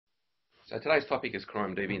So today's topic is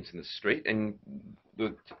crime deviance in the street, and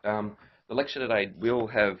the lecture today will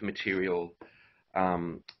have material.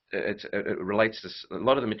 It relates to a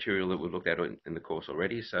lot of the material that we've looked at in the course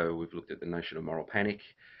already. So we've looked at the notion of moral panic.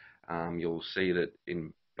 You'll see that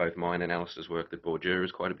in both mine and Alistair's work that Bourdieu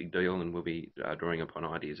is quite a big deal, and we'll be drawing upon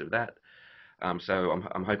ideas of that. So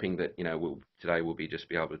I'm hoping that today we'll just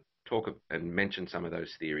be able to talk and mention some of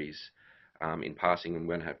those theories in passing, and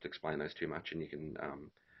we won't have to explain those too much, and you can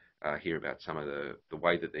hear about some of the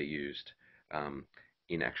way that they're used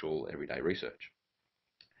in actual everyday research.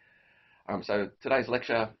 So today's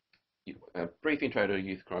lecture, a brief intro to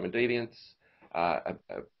youth crime and deviance, a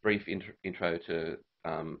brief intro to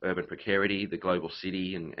urban precarity, the global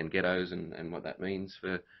city and ghettos and what that means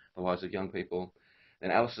for the lives of young people.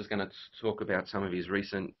 Then Alistair's going to talk about some of his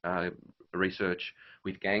recent research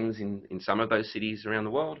with gangs in some of those cities around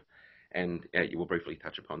the world, and you will briefly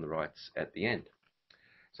touch upon the riots at the end.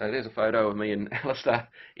 So there's a photo of me and Alistair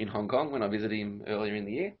in Hong Kong when I visited him earlier in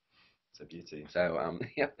the year. It's a beauty. So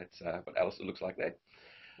yep, that's what Alistair looks like there.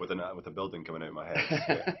 With a building coming out of my head.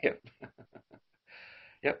 Yeah. Yep.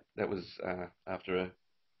 Yep, that was after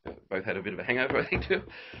both had a bit of a hangover, I think, too.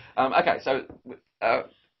 Okay, so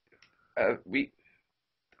the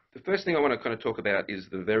first thing I want to kind of talk about is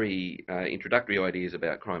the very introductory ideas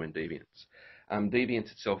about crime and deviance. Deviance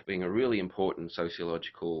itself being a really important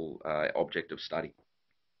sociological object of study.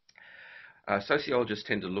 Sociologists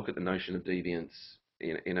tend to look at the notion of deviance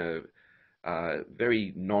in a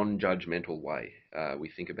very non-judgmental way. We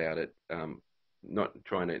think about it not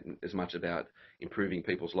trying to as much about improving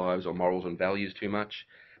people's lives or morals and values too much.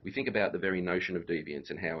 We think about the very notion of deviance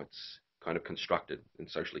and how it's kind of constructed and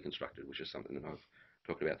socially constructed, which is something that I've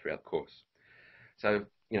talked about throughout the course. So,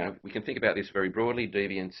 we can think about this very broadly.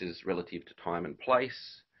 Deviance is relative to time and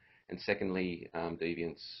place. And secondly,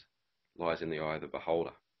 deviance lies in the eye of the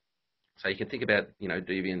beholder. So you can think about,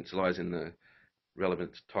 deviance lies in the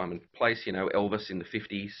relevant time and place. Elvis in the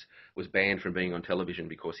 50s was banned from being on television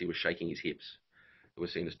because he was shaking his hips. It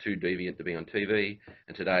was seen as too deviant to be on TV.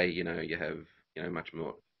 And today, you have, much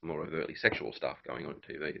more overtly sexual stuff going on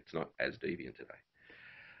TV. It's not as deviant today.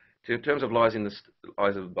 So in terms of lies in the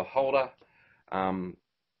eyes of the beholder,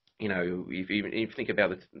 if you think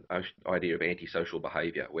about the idea of antisocial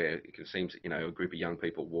behaviour, where it seems, a group of young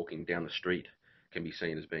people walking down the street can be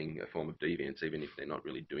seen as being a form of deviance, even if they're not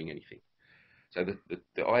really doing anything. So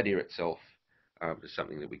the idea itself is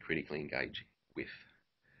something that we critically engage with.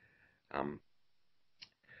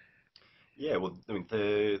 Yeah, well, I mean,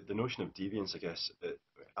 the notion of deviance, I guess,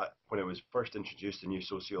 when it was first introduced, the new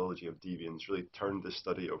sociology of deviance really turned the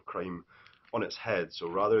study of crime on its head. So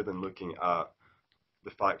rather than looking at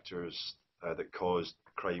the factors that caused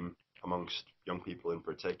crime amongst young people in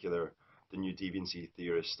particular, the new deviancy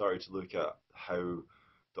theorists started to look at how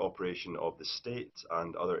the operation of the state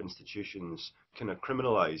and other institutions kind of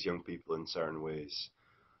criminalize young people in certain ways.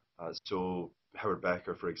 So Howard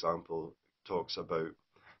Becker, for example, talks about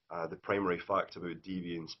the primary fact about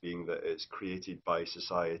deviance being that it's created by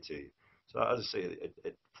society. So as I say,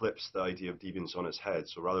 it flips the idea of deviance on its head.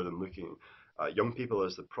 So rather than looking at young people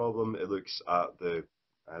as the problem, it looks at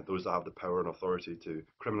those that have the power and authority to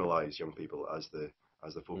criminalize young people as the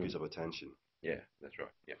focus of attention. Yeah, that's right.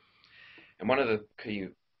 Yeah, and one of the key,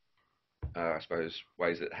 I suppose,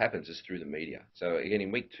 ways that it happens is through the media. So again,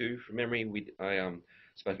 in week 2, from memory, I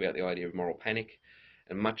spoke about the idea of moral panic,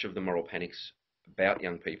 and much of the moral panics about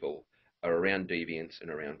young people are around deviance and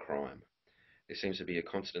around crime. There seems to be a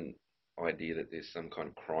constant idea that there's some kind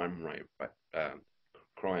of crime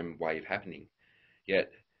wave happening.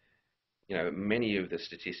 Yet, many of the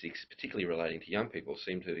statistics, particularly relating to young people,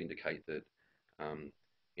 seem to indicate that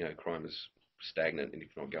crime is stagnant and if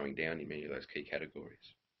not going down in many of those key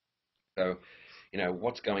categories. So,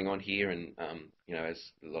 what's going on here, and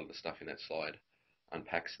as a lot of the stuff in that slide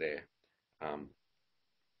unpacks there,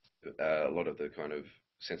 a lot of the kind of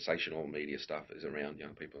sensational media stuff is around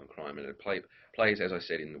young people and crime, and it plays, as I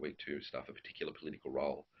said in the week 2 stuff, a particular political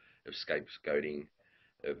role of scapegoating,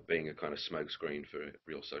 of being a kind of smokescreen for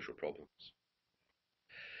real social problems.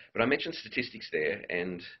 But I mentioned statistics there,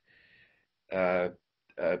 and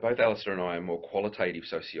both Alistair and I are more qualitative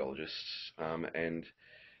sociologists, and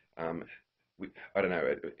I don't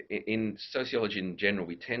know, in sociology in general,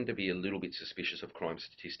 we tend to be a little bit suspicious of crime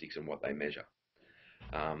statistics and what they measure.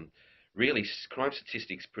 Really, crime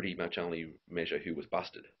statistics pretty much only measure who was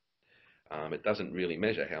busted. It doesn't really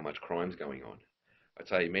measure how much crime's going on. I'd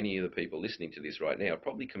say many of the people listening to this right now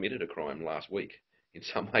probably committed a crime last week in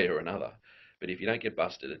some way or another. But if you don't get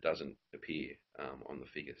busted, it doesn't appear on the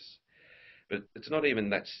figures. But it's not even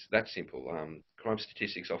that simple. Crime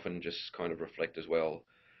statistics often just kind of reflect as well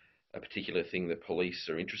a particular thing that police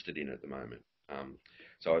are interested in at the moment.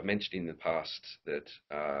 So I've mentioned in the past that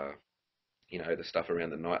the stuff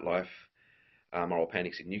around the nightlife, moral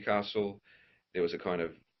panics in Newcastle. There was a kind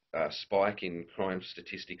of spike in crime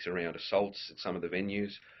statistics around assaults at some of the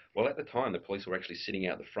venues. Well, at the time, the police were actually sitting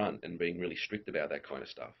out the front and being really strict about that kind of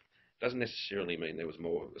stuff. Doesn't necessarily mean there was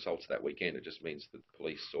more assaults that weekend. It just means that the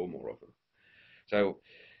police saw more of them. So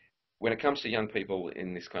when it comes to young people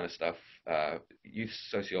in this kind of stuff, youth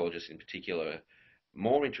sociologists in particular, are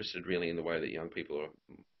more interested really in the way that young people are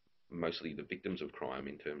mostly the victims of crime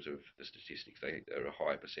in terms of the statistics. They are a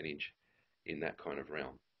higher percentage in that kind of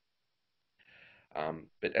realm.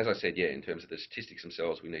 But as I said, yeah, in terms of the statistics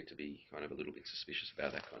themselves, we need to be kind of a little bit suspicious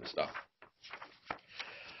about that kind of stuff.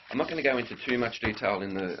 I'm not going to go into too much detail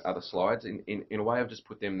in the other slides. In a way, I've just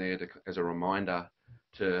put them there as a reminder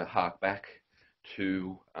to hark back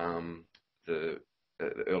to the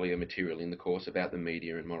earlier material in the course about the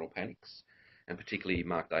media and moral panics, and particularly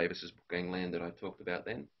Mark Davis's book Gangland that I talked about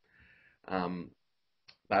then.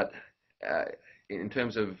 But in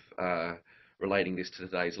terms of relating this to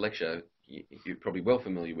today's lecture, you're probably well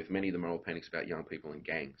familiar with many of the moral panics about young people and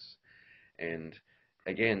gangs. And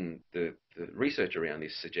again, the research around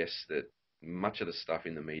this suggests that much of the stuff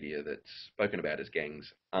in the media that's spoken about as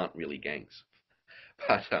gangs aren't really gangs.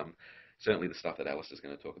 But certainly the stuff that Alistair's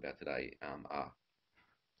going to talk about today are.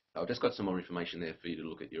 I've just got some more information there for you to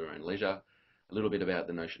look at your own leisure. A little bit about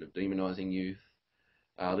the notion of demonising youth.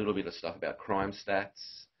 A little bit of stuff about crime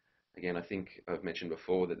stats. Again, I think I've mentioned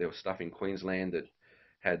before that there was stuff in Queensland that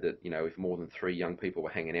had that, if more than 3 young people were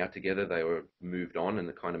hanging out together, they were moved on, and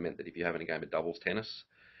it kind of meant that if you're having a game of doubles tennis,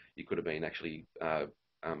 you could have been actually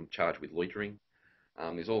charged with loitering.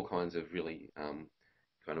 There's all kinds of really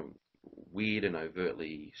kind of weird and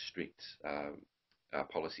overtly strict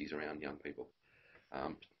policies around young people,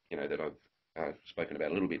 that I've spoken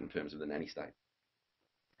about a little bit in terms of the nanny state.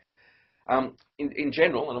 In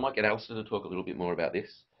general, and I might get Alistair to talk a little bit more about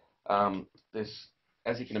this, there's,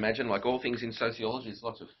 as you can imagine, like all things in sociology, there's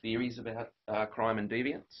lots of theories about crime and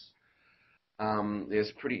deviance.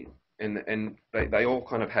 There's pretty, and they all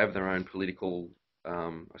kind of have their own political,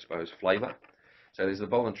 I suppose, flavour. So there's the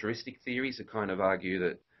voluntaristic theories that kind of argue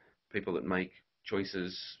that people that make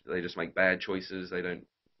choices, they just make bad choices. They don't,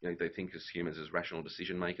 they think as humans as rational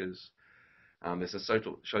decision makers. There's the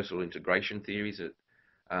social integration theories that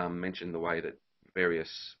mention the way that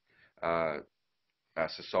various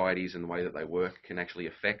societies and the way that they work can actually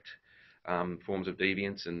affect forms of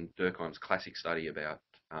deviance, and Durkheim's classic study about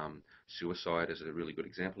suicide is a really good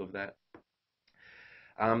example of that.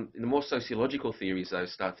 In the more sociological theories, though,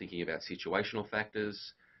 start thinking about situational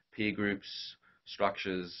factors, peer groups,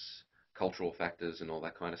 structures, cultural factors, and all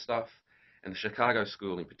that kind of stuff. And the Chicago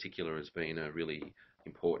School in particular has been a really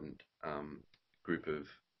important group of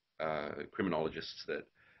criminologists that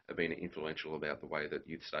have been influential about the way that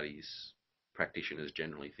youth studies practitioners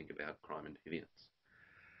generally think about crime and deviance.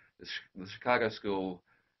 The Chicago School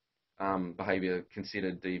behaviour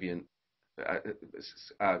considered deviant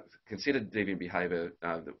behaviour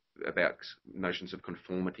about notions of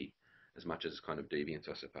conformity as much as kind of deviance,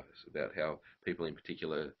 I suppose, about how people in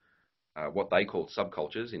particular, what they called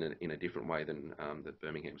subcultures in a different way than the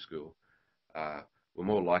Birmingham School, were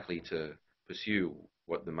more likely to pursue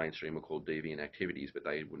what the mainstream were called deviant activities, but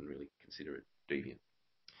they wouldn't really consider it deviant.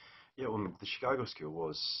 Yeah, well, the Chicago School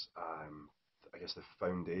was, I guess, the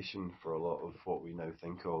foundation for a lot of what we now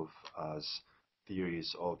think of as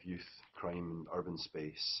theories of youth crime in urban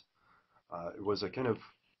space. It was a kind of,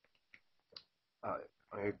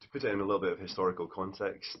 to put it in a little bit of historical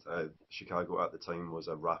context, Chicago at the time was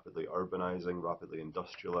a rapidly urbanizing, rapidly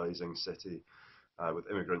industrializing city with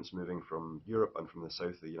immigrants moving from Europe and from the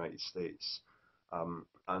south of the United States.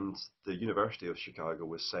 And the University of Chicago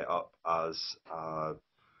was set up as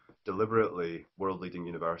deliberately world-leading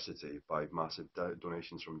university by massive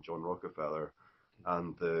donations from John Rockefeller,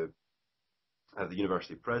 and the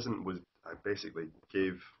university president was basically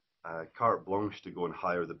gave carte blanche to go and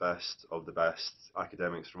hire the best of the best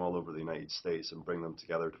academics from all over the United States and bring them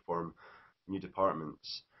together to form new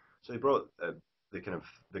departments. So they brought the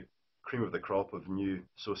cream of the crop of new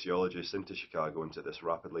sociologists into Chicago, into this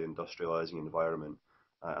rapidly industrializing environment,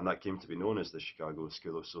 and that came to be known as the Chicago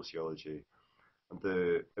School of Sociology.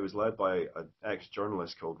 It was led by an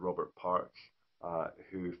ex-journalist called Robert Park,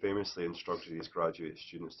 who famously instructed his graduate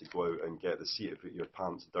students to go out and get the seat of your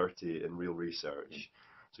pants dirty in real research.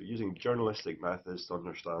 So using journalistic methods to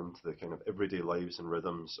understand the kind of everyday lives and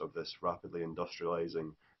rhythms of this rapidly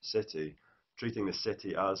industrializing city, treating the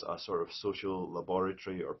city as a sort of social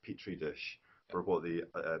laboratory or petri dish for what they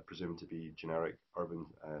presume to be generic urban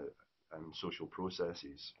social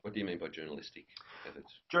processes. What do you mean by journalistic methods?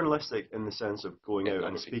 Journalistic in the sense of going out and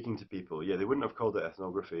Ethnography. speaking to people. Yeah, they wouldn't have called it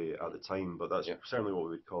ethnography at the time, but that's Yep. certainly what we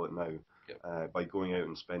would call it now. Yep. By going out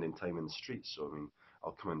and spending time in the streets. So I mean,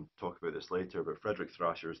 I'll come and talk about this later, but Frederick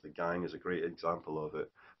Thrasher's The Gang is a great example of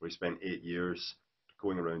it, where he spent 8 years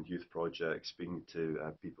going around youth projects, speaking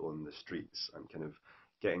to people in the streets, and kind of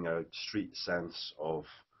getting a street sense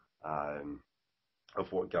um, of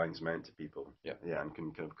what gangs meant to people. Yep. Yeah, and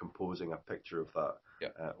kind of composing a picture of that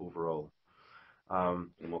Yep. overall. And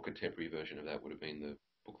a more contemporary version of that would have been the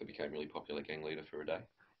book that became really popular, Gang Leader for a Day.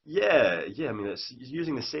 Yeah, yeah. I mean, it's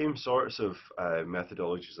using the same sorts of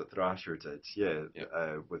methodologies that Thrasher did. Yeah,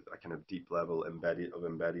 Yep. with a kind of deep level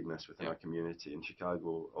embeddedness within a Yep. community in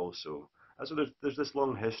Chicago also. And so there's this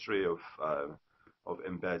long history of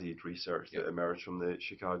embedded research Yep. that emerged from the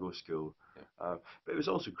Chicago school, Yep. but it was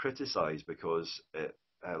also criticised because it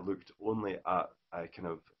looked only at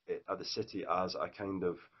at the city as a kind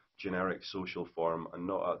of generic social form and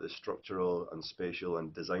not at the structural and spatial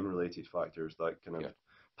and design related factors that kind of Yep.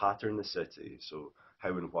 pattern the city. So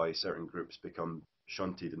how and why certain groups become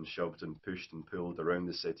shunted and shoved and pushed and pulled around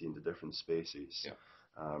the city into different spaces. Yep.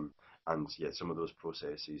 And yet some of those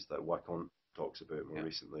processes that Wacon talks about more Yep.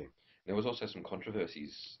 recently. There was also some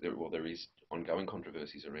controversies. There is ongoing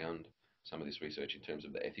controversies around some of this research in terms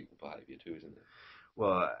of the ethical behaviour too, isn't there?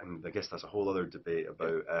 Well, and I guess that's a whole other debate Yep.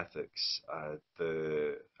 about ethics.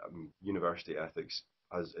 The university ethics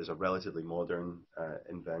is a relatively modern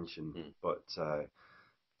invention, Mm. but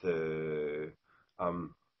the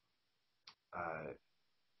um, uh,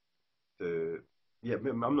 the yeah,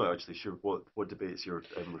 I'm not actually sure what debates you're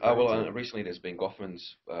referring Well, to. recently there's been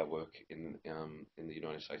Goffman's work in the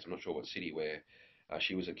United States. I'm not sure what city where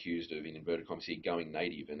she was accused of, in inverted commas, going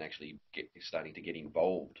native and actually starting to get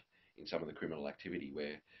involved in some of the criminal activity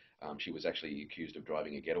where she was actually accused of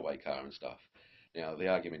driving a getaway car and stuff. Now, the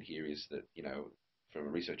argument here is that, from a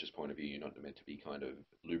researcher's point of view, you're not meant to be kind of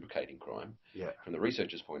lubricating crime. Yeah. From the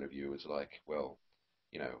researcher's point of view, it's like, well,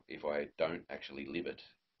 if I don't actually live it,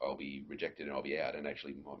 I'll be rejected and I'll be out, and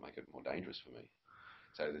actually might make it more dangerous for me.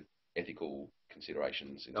 So the ethical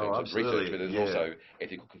considerations in Oh, terms of research, absolutely. but there's Yeah. also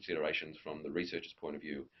ethical considerations from the researcher's point of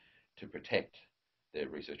view to protect their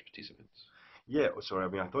research participants. Yeah. Sorry. I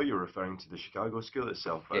mean, I thought you were referring to the Chicago school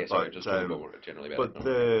itself, Yeah, sorry, just talking more generally about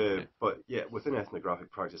ethnography. Yeah. but yeah, within ethnographic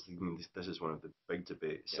practice, I mean, this is one of the big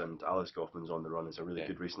debates, Yeah. and Alice Kaufman's On the Run is a really Yeah.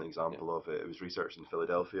 good recent Yeah. example of it. It was researched in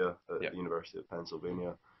Philadelphia at Yeah. the University of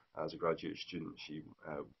Pennsylvania. As a graduate student, she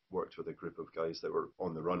worked with a group of guys that were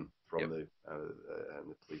on the run from Yep.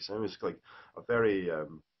 the police. And it was like a very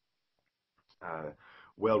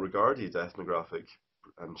well-regarded ethnographic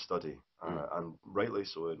study, and rightly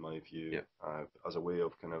so in my view, Yep. as a way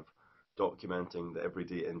of kind of documenting the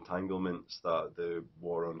everyday entanglements that the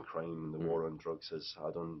war on crime and the war on drugs has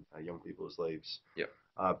had on young people's lives. Yep.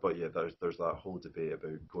 But yeah, there's that whole debate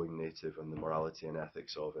about going native and the morality and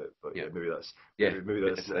ethics of it. But yeah, Yep. maybe that's Yeah, maybe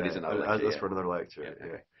that's that is another lecture. that's Yeah. for another lecture. Yeah. Yeah.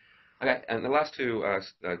 Okay. Okay, and the last two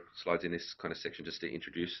slides in this kind of section, just to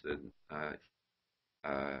introduce the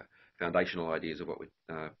foundational ideas of what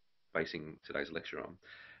we're basing today's lecture on.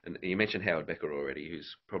 And you mentioned Howard Becker already,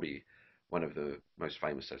 who's probably one of the most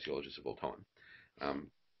famous sociologists of all time,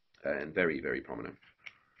 and very, very prominent.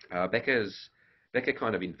 Becker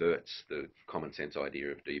kind of inverts the common sense idea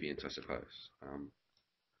of deviance, I suppose,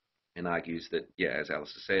 and argues that, yeah, as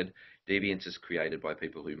Alistair said, deviance is created by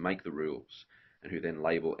people who make the rules and who then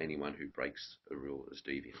label anyone who breaks a rule as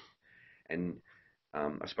deviant. And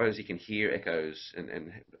I suppose you can hear echoes,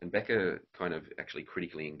 and Becker kind of actually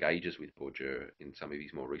critically engages with Bourdieu in some of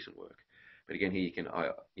his more recent work. But again, here you can,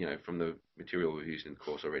 from the material we've used in the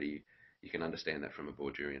course already, you can understand that from a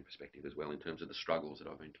Bourdieuian perspective as well in terms of the struggles that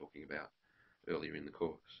I've been talking about earlier in the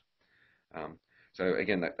course. So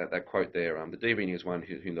again, that quote there, the deviant is one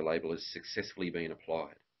whom the label has successfully been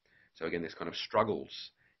applied. So again, there's kind of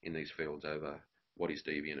struggles in these fields over what is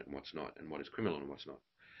deviant and what's not, and what is criminal and what's not.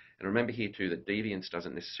 And remember here too that deviance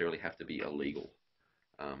doesn't necessarily have to be illegal.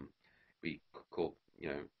 We call,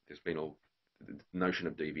 there's been the notion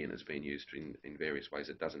of deviant has been used in various ways.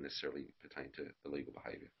 It doesn't necessarily pertain to illegal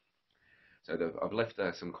behaviour. So I've left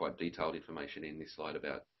some quite detailed information in this slide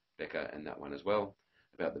about Becker and that one as well,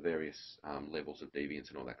 about the various levels of deviance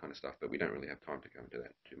and all that kind of stuff, but we don't really have time to go into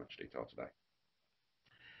that too much detail today.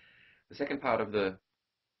 The second part of the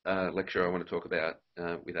lecture I want to talk about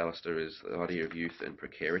with Alistair is the idea of youth and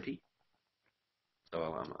precarity. So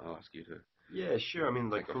I'll ask you to. Yeah, sure. I mean,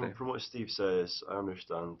 like from what Steve says, I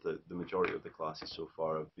understand that the majority of the classes so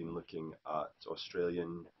far have been looking at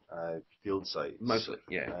Australian field sites. Mostly,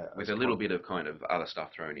 yeah, with a little bit of kind of other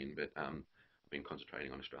stuff thrown in, but been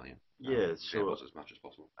concentrating on Australian Yeah, so examples as much as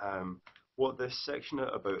possible. what this section is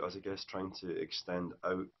about is, I guess, trying to extend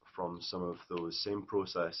out from some of those same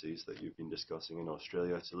processes that you've been discussing in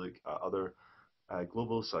Australia to look at other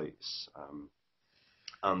global sites,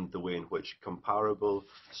 and the way in which comparable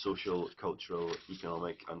social, cultural,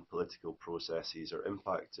 economic and political processes are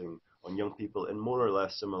impacting on young people in more or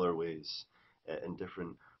less similar ways in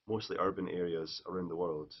different, mostly urban areas around the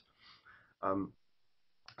world. Um,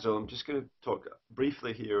 so I'm just going to talk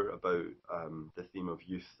briefly here about the theme of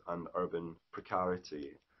youth and urban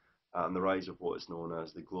precarity and the rise of what is known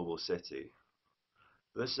as the global city.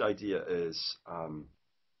 This idea is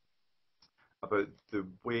about the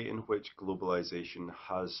way in which globalization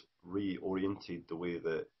has reoriented the way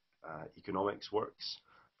that economics works,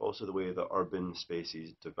 but also the way that urban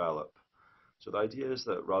spaces develop. So the idea is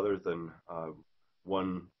that rather than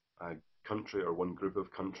one country or one group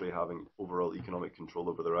of country having overall economic control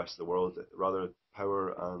over the rest of the world, rather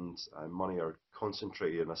power and money are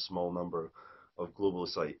concentrated in a small number of global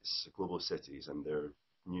sites, global cities, and they're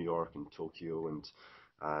New York and Tokyo and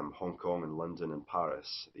Hong Kong and London and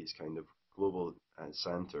Paris, these kind of global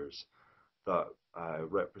centres that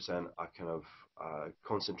represent a kind of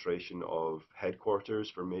concentration of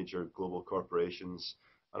headquarters for major global corporations,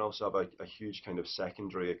 and also have a huge kind of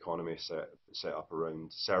secondary economy set up around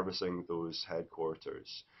servicing those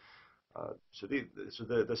headquarters.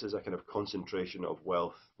 This is a kind of concentration of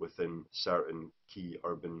wealth within certain key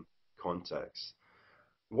urban contexts.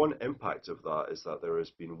 One impact of that is that there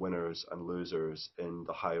has been winners and losers in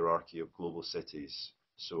the hierarchy of global cities.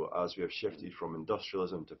 So as we have shifted from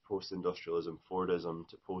industrialism to post-industrialism, Fordism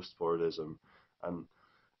to post-Fordism, and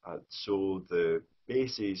so the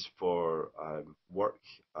basis for work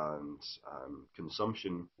and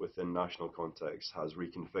consumption within national context has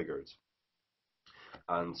reconfigured.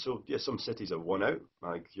 And so, yes, some cities have won out,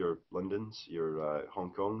 like your Londons, your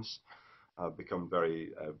Hong Kongs, have become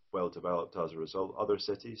very well developed as a result. Other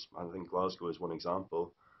cities, I think Glasgow is one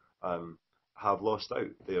example, have lost out.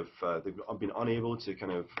 They've been unable to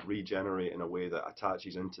kind of regenerate in a way that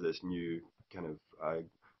attaches into this new kind of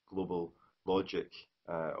global logic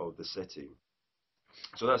of the city.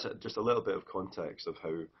 So that's just a little bit of context of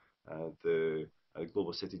how the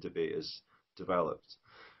global city debate is developed.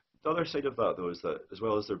 The other side of that, though, is that as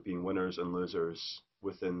well as there being winners and losers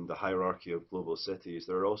within the hierarchy of global cities,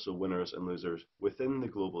 there are also winners and losers within the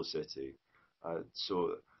global city.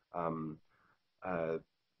 So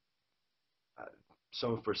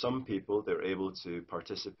for some people, they're able to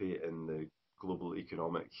participate in the global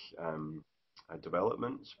economic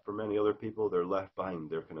development. For many other people, they're left behind.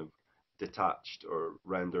 They're kind of detached or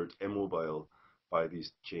rendered immobile by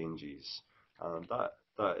these changes. And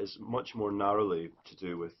that is much more narrowly to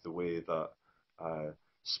do with the way that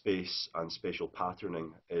space and spatial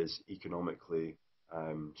patterning is economically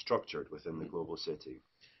structured within the global city.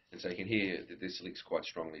 And so you can hear that this links quite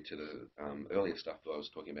strongly to the earlier stuff that I was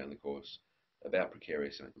talking about in the course about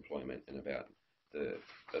precarious employment and about the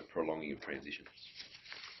prolonging of transitions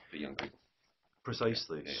for young people.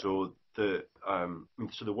 Precisely. Yeah. So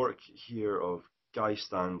the work here of Guy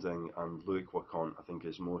Standing and Louis Wacquant, I think,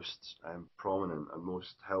 is most prominent and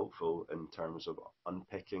most helpful in terms of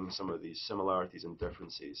unpicking some of these similarities and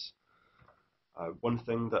differences. One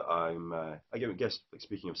thing that I guess, like,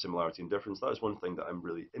 speaking of similarity and difference, that is one thing that I'm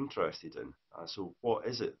really interested in. So what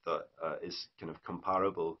is it that is kind of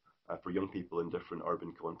comparable for young people in different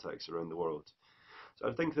urban contexts around the world? So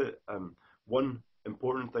I think that one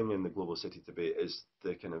important thing in the global city debate is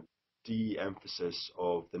the kind of de-emphasis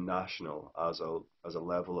of the national as a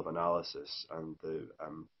level of analysis, and the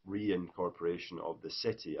reincorporation of the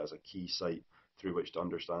city as a key site through which to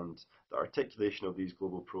understand the articulation of these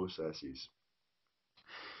global processes.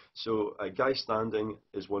 So Guy Standing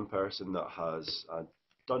is one person that has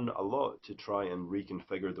done a lot to try and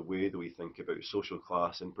reconfigure the way that we think about social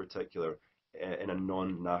class in particular in a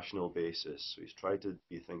non-national basis. So he's tried to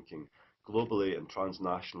be thinking globally and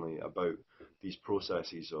transnationally about these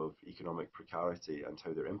processes of economic precarity and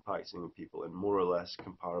how they're impacting people in more or less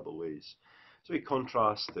comparable ways. So he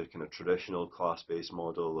contrasts the kind of traditional class-based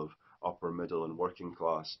model of upper, middle and working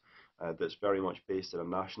class that's very much based in a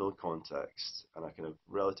national context and a kind of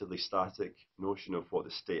relatively static notion of what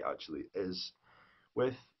the state actually is,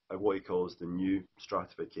 with what he calls the new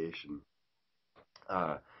stratification,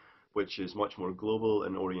 which is much more global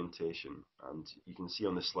in orientation. And you can see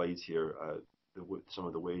on the slides here some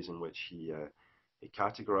of the ways in which he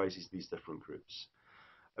categorizes these different groups.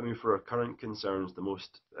 I mean, for our current concerns, the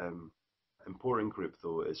most important group,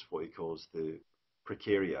 though, is what he calls the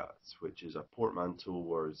precariat, which is a portmanteau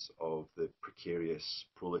words of the precarious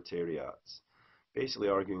proletariat. basically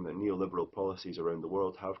arguing that neoliberal policies around the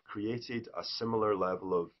world have created a similar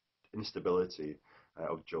level of instability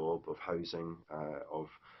of job, of housing, of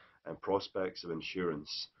prospects of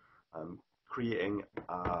insurance, um, creating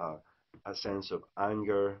a sense of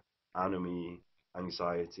anger, anomie,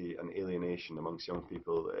 anxiety, and alienation amongst young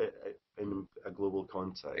people in a global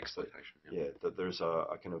context. Exploitation. Yeah, that there's a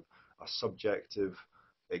kind of a subjective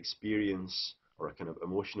experience or a kind of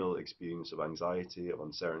emotional experience of anxiety, of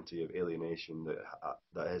uncertainty, of alienation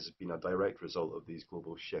that has been a direct result of these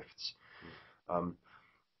global shifts. Um,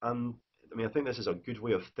 and I mean, I think this is a good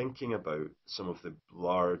way of thinking about some of the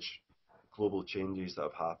large global changes that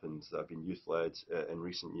have happened that have been youth-led in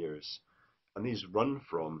recent years. And these run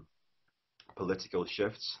from political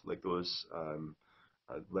shifts like those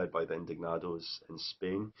led by the Indignados in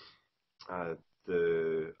Spain, uh,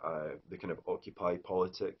 the kind of Occupy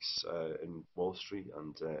politics in Wall Street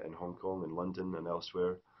and in Hong Kong and London and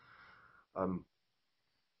elsewhere. Um,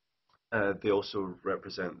 they also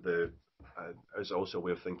represent as also a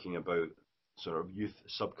way of thinking about sort of youth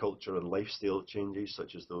subculture and lifestyle changes,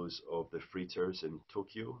 such as those of the Freeters in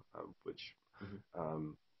Tokyo, which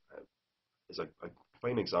Mm-hmm. is a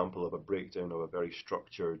fine example of a breakdown of a very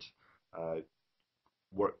structured uh,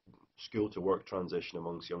 work school to work transition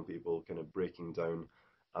amongst young people, kind of breaking down,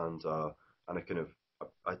 and a kind of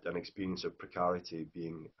an experience of precarity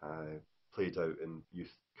being played out in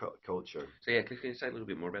youth culture. So yeah, can you say a little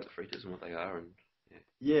bit more about the Fritters and what they are? And yeah.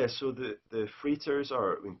 Yeah, so the freeters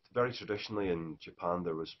are, I mean, very traditionally in Japan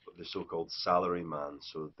there was the so-called salaryman.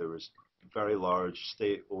 So there was very large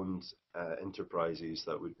state-owned enterprises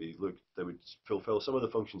that would be that would fulfill some of the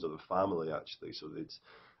functions of the family actually. So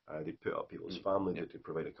they'd put up people's family, Yeah. they'd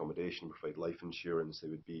provide accommodation, provide life insurance. They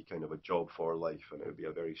would be kind of a job for life, and it would be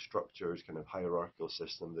a very structured kind of hierarchical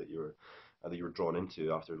system that you were drawn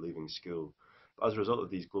into after leaving school. But as a result of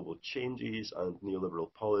these global changes and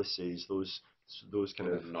neoliberal policies, those kind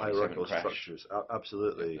And of the 97 hierarchical crash. structures, Yeah,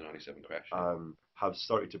 absolutely, the 97 crash. Yeah. have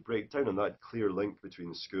started to break down, and that clear link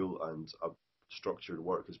between school and structured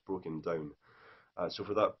work has broken down. So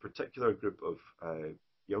for that particular group of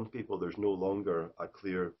young people, there's no longer a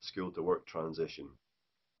clear school to work transition,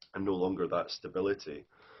 and no longer that stability.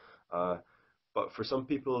 Uh, but for some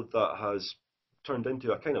people, that has turned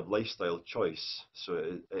into a kind of lifestyle choice. So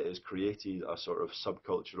it has created a sort of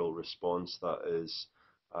subcultural response that is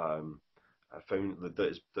found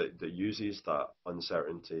that uses that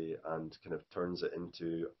uncertainty and kind of turns it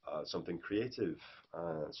into something creative.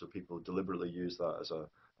 So people deliberately use that as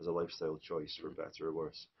a lifestyle choice, for better or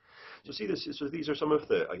worse. So see this. So these are some of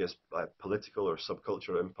the, I guess, political or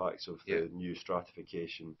subcultural impacts of Yeah. the new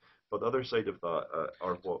stratification. But the other side of that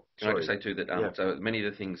are what? Can I just Sorry. say too that Yeah. so many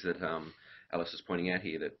of the things that Alice is pointing out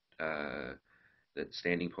here that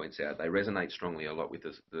Standing points out, they resonate strongly a lot with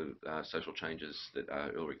the social changes that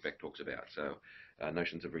Ulrich Beck talks about. So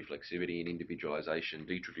notions of reflexivity and individualization,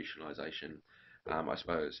 detraditionalization. I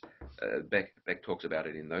suppose Beck talks about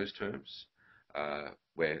it in those terms,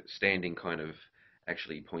 where Standing kind of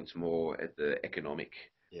actually points more at the economic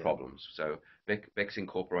Yeah. problems. So Beck's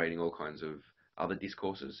incorporating all kinds of other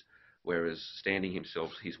discourses, whereas Standing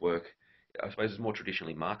himself, his work, I suppose, is more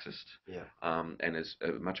traditionally Marxist, Yeah. and is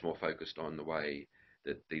much more focused on the way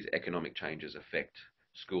that these economic changes affect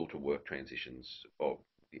school to work transitions. Or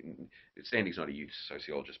Standing's not a youth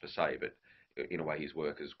sociologist per se, but in a way his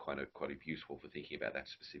work is quite useful for thinking about that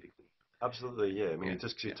specifically. Absolutely, yeah. I mean, Yeah,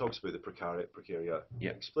 he talks about the precariat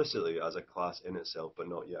yeah, explicitly as a class in itself, but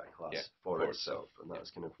not yet a class yeah, for for itself, and yeah,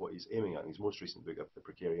 that's kind of what he's aiming at in his most recent book, The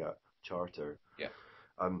Precariat Charter. yeah.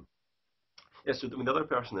 Um, yeah, so I mean, the other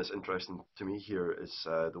person that's interesting to me here is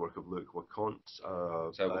the work of Luc Wacquant.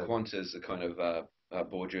 So Lecointe is the kind of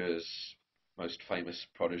Bourdieu's most famous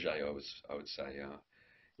protege, I would say.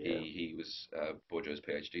 yeah, He was Bourdieu's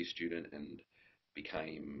PhD student and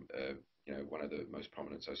became one of the most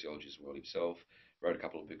prominent sociologists in the world himself. Wrote a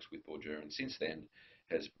couple of books with Bourdieu, and since then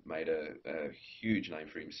has made a huge name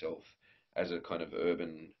for himself as a kind of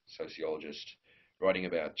urban sociologist, writing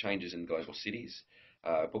about changes in global cities.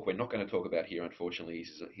 A book we're not going to talk about here, unfortunately,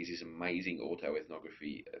 is his amazing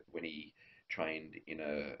autoethnography when he trained in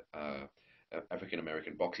a African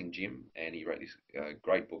American boxing gym, and he wrote this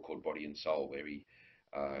great book called Body and Soul, where he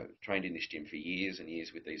trained in this gym for years and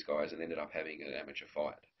years with these guys and ended up having an amateur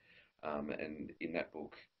fight. And in that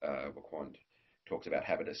book, Wacquant talks about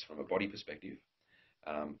habitus from a body perspective,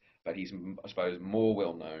 but he's, I suppose, more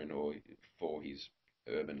well known for his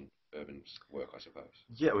urban work, I suppose.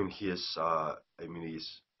 yeah. I mean, he is. I mean,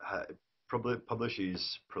 he's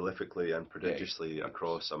publishes prolifically and Yeah, prodigiously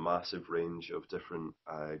across a massive range of different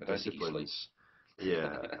I don't think he disciplines. sleeps.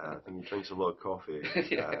 Yeah, I think he drinks a lot of coffee.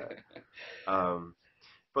 Yeah. Um,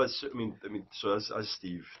 but so, so as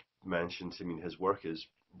Steve mentioned, his work is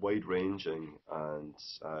wide ranging and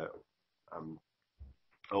um,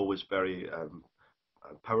 always very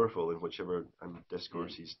powerful in whichever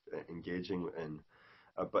discourse Mm. he's engaging in.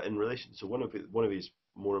 But in relation, so one of his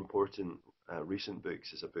more important recent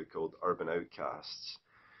books is a book called Urban Outcasts,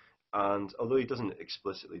 and although he doesn't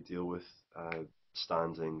explicitly deal with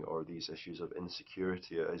standing or these issues of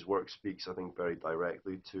insecurity, his work speaks, I think, very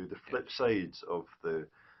directly to the Yeah. flip sides of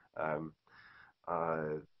um,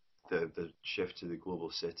 uh, the shift to the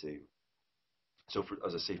global city. So,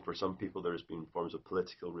 as I say, for some people, there has been forms of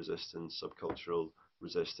political resistance, subcultural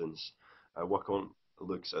resistance. Wakon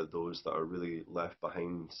looks at those that are really left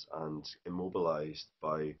behind and immobilized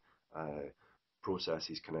by uh,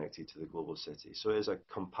 processes connected to the global city. So, it is a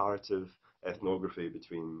comparative ethnography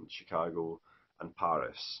between Chicago and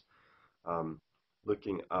Paris, um,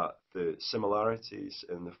 looking at the similarities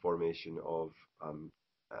in the formation of um,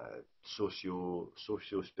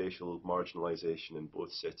 socio-spatial marginalization in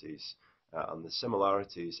both cities, and the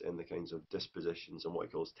similarities in the kinds of dispositions and what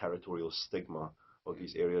he calls territorial stigma of Mm.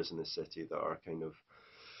 these areas in the city that are kind of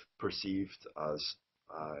perceived as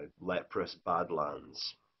leprous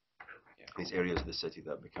badlands. Yeah. These areas of the city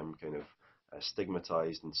that become kind of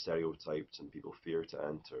stigmatized and stereotyped, and people fear to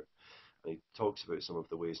enter. And he talks about some of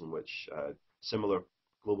the ways in which similar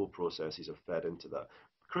global processes have fed into that.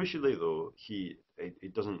 Crucially, though, he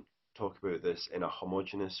doesn't talk about this in a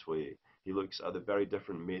homogenous way. He looks at the very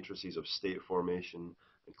different matrices of state formation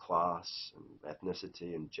and class and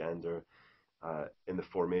ethnicity and gender in the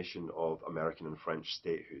formation of American and French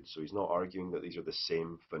statehood. So he's not arguing that these are the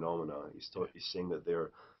same phenomena. Yeah. He's saying that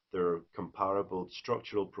they're comparable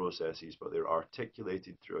structural processes, but they're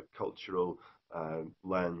articulated through a cultural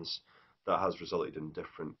lens that has resulted in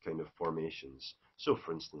different kind of formations. So,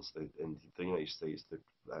 for instance, in the United States,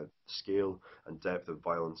 the scale and depth of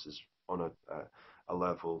violence is on a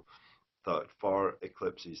level that far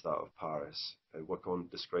eclipses that of Paris. Wacon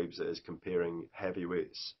describes it as comparing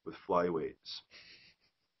heavyweights with flyweights.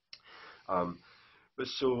 Um, but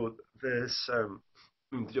so this,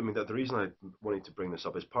 the reason I wanted to bring this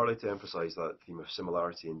up is partly to emphasise that theme of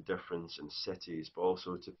similarity and difference in cities, but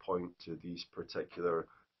also to point to these particular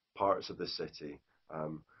parts of the city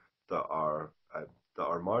um, that are uh, that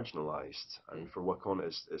are marginalised. Mm. And for Wacon,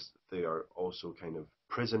 is they are also kind of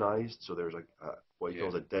prisonized. So there's a what he Yeah.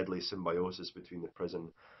 calls a deadly symbiosis between the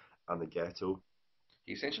prison and the ghetto.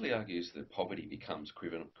 He essentially argues that poverty becomes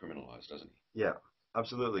criminalized, doesn't Yeah,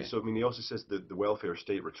 absolutely. he? Yeah. So, he also says that the welfare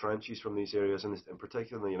state retrenches from these areas, and in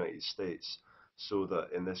particular in the United States, so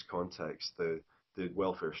that in this context, the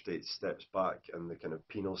welfare state steps back and the kind of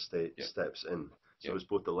penal state Yeah. steps in. So Yeah. it's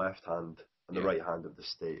both the left hand and the Yeah. right hand of the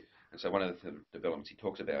state. And so one of the developments he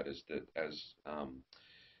talks about is that as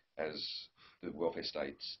the welfare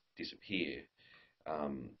states disappear,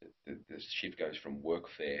 the shift goes from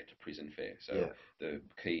workfare to prison fare. So Yeah, the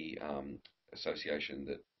key association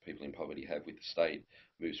that people in poverty have with the state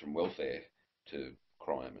moves from welfare to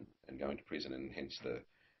crime and going to prison, and hence the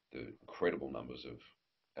incredible numbers of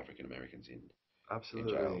African Americans in jail.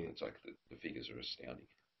 absolutely. It's like the figures are astounding.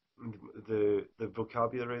 The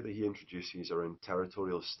vocabulary that he introduces around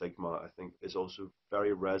territorial stigma, I think, is also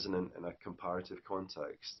very resonant in a comparative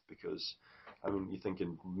context because, you think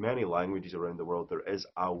in many languages around the world there is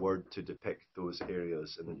a word to depict those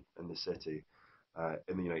areas Mm. in the city.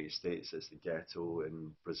 In the United States, it's the ghetto.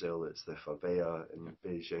 In Brazil, it's the favela. Yeah. In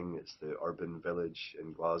Beijing, it's the urban village.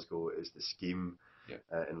 In Glasgow, it's the scheme.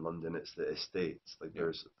 Yeah. In London, it's the estates. Like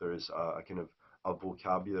Yeah. there's a kind of a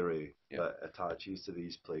vocabulary Yeah. that attaches to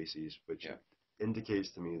these places, which Yeah. indicates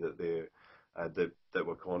to me that that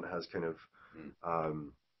Wakon has kind of Mm.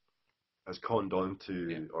 um, has cottoned on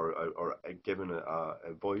Yeah. to or given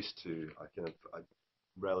a voice to a kind of a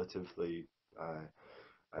relatively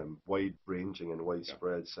wide-ranging and Yeah.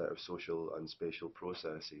 widespread set of social and spatial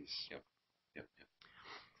processes. Yeah.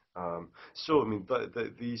 Yeah. So,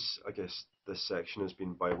 these, I guess, this section has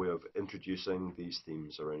been by way of introducing these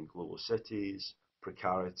themes around global cities,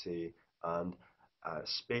 precarity, and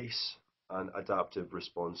space and adaptive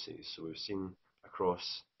responses. So we've seen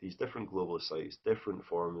across these different global sites different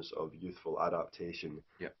forms of youthful adaptation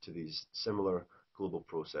Yeah. to these similar global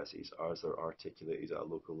processes as they're articulated at a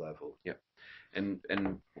local level. Yeah.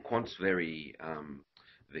 And Quant's very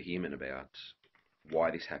vehement about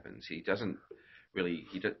why this happens. He doesn't really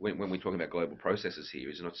when we're talking about global processes here,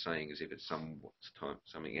 he's not saying as if it's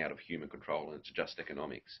something out of human control and it's just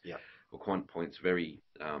economics. Yeah. Well, Quant points very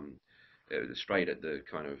straight at the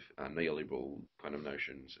kind of neoliberal kind of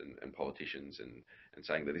notions and politicians, and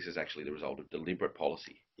saying that this is actually the result of deliberate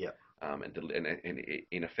policy. Yeah. And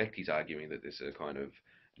in effect, he's arguing that there's a kind of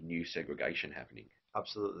new segregation happening.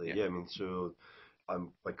 Absolutely. Yeah. Yeah. I mean, so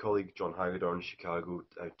my colleague John Hagedorn in Chicago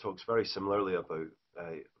talks very similarly about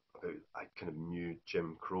a kind of new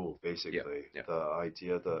Jim Crow, Yeah. basically. Yeah. The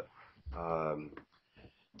idea that um,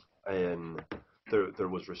 in there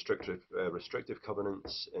was restrictive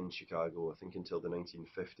covenants in Chicago, I think until the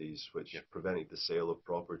 1950s, which Yeah. prevented the sale of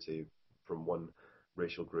property from one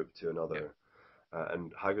racial group to Yeah. another.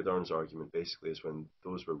 And Hagedorn's argument basically is when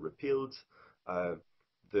those were repealed, uh,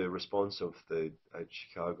 the response of the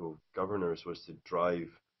Chicago governors was to drive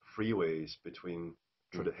freeways between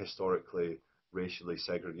historically racially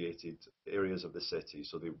segregated areas of the city.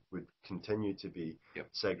 So they would continue to be Yeah.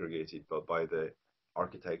 segregated, but by the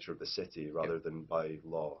architecture of the city Yeah. rather than by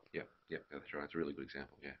law. Yeah. Yeah. That's right. It's a really good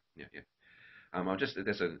example. Yeah. Yeah. Yeah.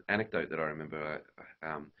 There's an anecdote that I remember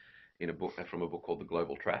in a book from a book called The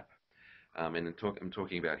Global Trap. And I'm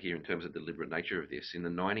talking about here in terms of the deliberate nature of this. In the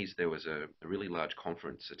 90s, there was a really large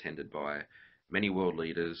conference attended by many world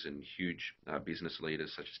leaders and huge business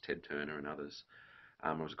leaders such as Ted Turner and others.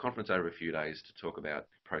 It was a conference over a few days to talk about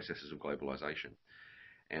processes of globalization.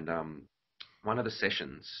 And one of the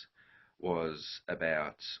sessions was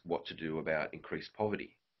about what to do about increased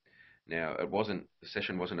poverty. Now, the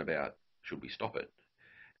session wasn't about should we stop it.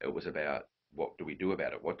 It was about what do we do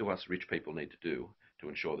about it? What do us rich people need to do to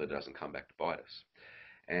ensure that it doesn't come back to bite us?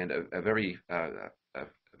 And a very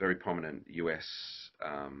prominent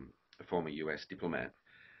a former US diplomat,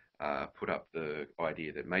 put up the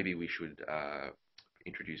idea that maybe we should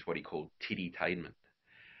introduce what he called tiddy-tainment.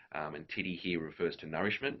 And tiddy here refers to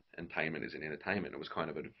nourishment, and tainment is an entertainment. It was kind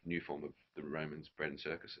of a new form of the Romans' bread and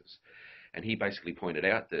circuses. And he basically pointed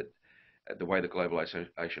out that the way that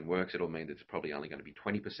globalization works, it'll mean that it's probably only going to be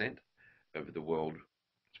 20% of the world's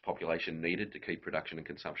population needed to keep production and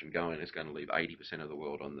consumption going. It's going to leave 80% of the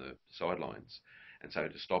world on the sidelines. And so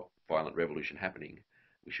to stop violent revolution happening,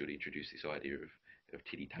 we should introduce this idea of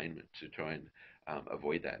tiddy-tainment to try and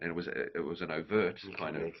avoid that. And it was an overt You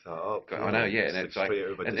kind of. make that up. I know, yeah, It's and like it's like straight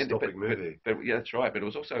out of a dystopic movie. but yeah, that's right. But it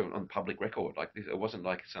was also on public record. Like this, it wasn't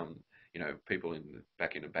like some people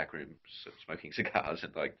back in a back room smoking cigars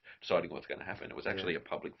and like deciding what's going to happen. It was actually a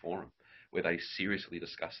public forum where they seriously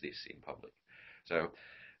discussed this in public. So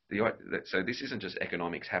so this isn't just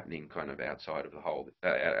economics happening kind of outside of the whole,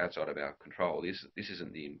 outside of our control. This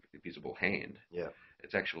isn't the invisible hand. Yeah.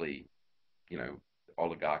 It's actually,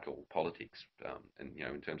 oligarchical politics, and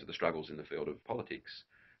in terms of the struggles in the field of politics,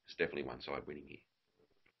 there's definitely one side winning here.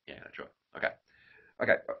 Yeah, that's right.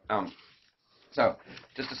 Okay. So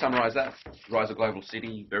just to summarise that, rise of global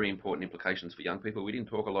city, very important implications for young people. We didn't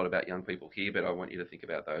talk a lot about young people here, but I want you to think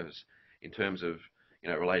about those in terms of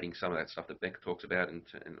relating some of that stuff that Beck talks about, and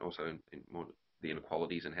also in more the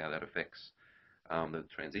inequalities and how that affects the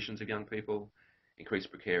transitions of young people, increased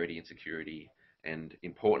precarity, insecurity, and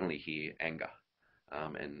importantly here, anger.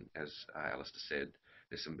 And as Alistair said,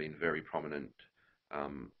 there's been very prominent,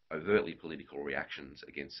 overtly political reactions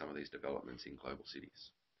against some of these developments in global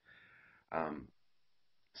cities.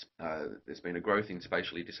 There's been a growth in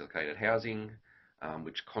spatially dislocated housing,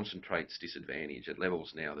 which concentrates disadvantage at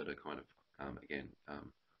levels now that are kind of, again,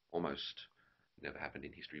 almost never happened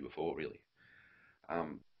in history before, really.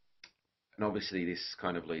 And obviously this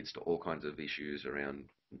kind of leads to all kinds of issues around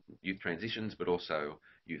youth transitions, but also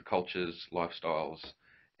youth cultures, lifestyles,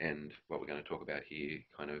 and what we're going to talk about here,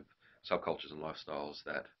 kind of subcultures and lifestyles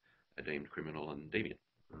that are deemed criminal and deviant.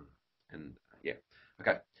 Mm. And yeah,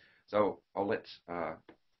 okay. So I'll let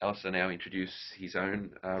Alistair now introduce his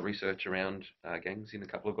own research around gangs in a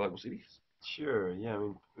couple of global cities. Sure, yeah. I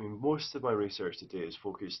mean, most of my research today is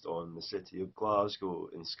focused on the city of Glasgow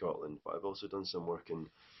in Scotland, but I've also done some work in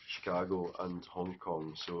Chicago and Hong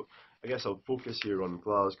Kong. So I guess I'll focus here on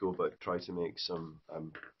Glasgow, but try to make some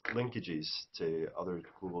linkages to other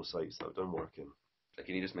global sites that I've done work in. So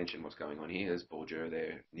can you just mention what's going on here? There's Bourdieu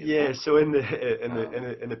there. Yeah, so in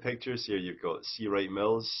the pictures here, you've got C. Wright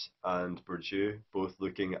Mills and Bourdieu both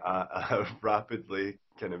looking at a rapidly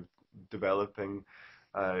kind of developing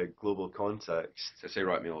global context. So C.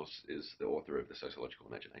 Wright Mills is the author of The Sociological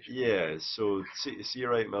Imagination. Yeah, so C.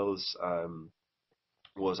 Wright Mills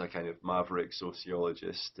was a kind of maverick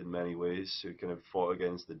sociologist in many ways who kind of fought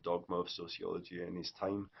against the dogma of sociology in his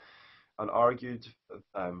time and argued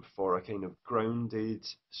for a kind of grounded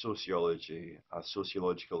sociology, a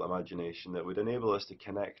sociological imagination that would enable us to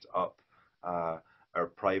connect up our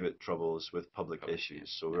private troubles with public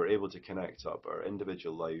issues. So we're able to connect up our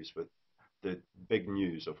individual lives with the big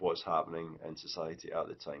news of what's happening in society at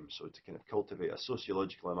the time. So to kind of cultivate a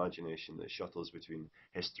sociological imagination that shuttles between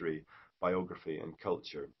history, biography, and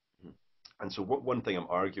culture. Mhm. And so one thing I'm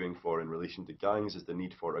arguing for in relation to gangs is the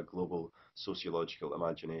need for a global sociological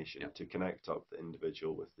imagination Yeah. to connect up the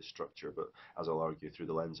individual with the structure, but as I'll argue, through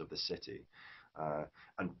the lens of the city. Uh,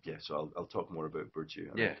 and yeah, so I'll talk more about Bourdieu.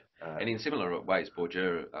 I Yeah, think. and in similar ways,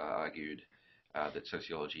 Bourdieu argued that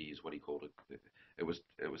sociology is what he called it. It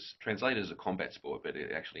was translated as a combat sport, but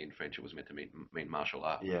actually in French it was meant to mean martial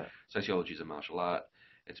art. Yeah, Sociology is a martial art.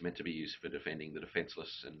 It's meant to be used for defending the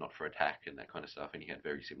defenseless and not for attack and that kind of stuff. And he had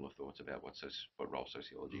very similar thoughts about what role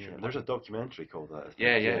sociology yeah. should And play. there's a documentary called that, I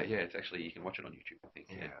Yeah, think. yeah, Yeah, yeah. It's actually you can watch it on YouTube, I think.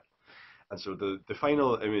 Yeah. yeah. And so the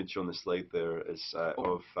final image on the slide there is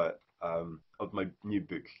Oh, of my new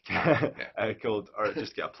book yeah, called, or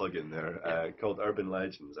just get a plug in there, yeah, called Urban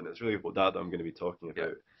Legends, and it's really about that I'm going to be talking yeah.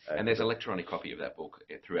 about. And A there's an bit. electronic copy of that book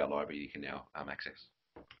through our library you can now access,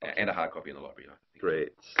 Okay, and a hard copy in the library, I think as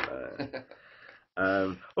great.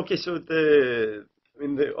 well. Okay, so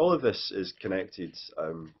all of this is connected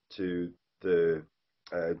to the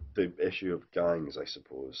issue of gangs, I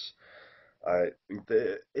suppose.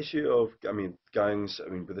 The issue of, gangs,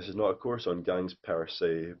 but this is not a course on gangs per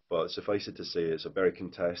se, but suffice it to say, it's a very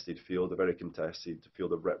contested field, a very contested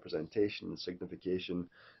field of representation, signification,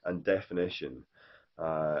 and definition.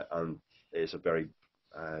 And it's a very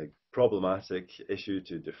problematic issue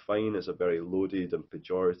to define. It's a very loaded and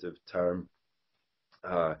pejorative term.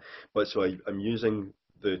 Uh, but so I'm using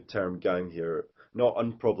the term gang here, not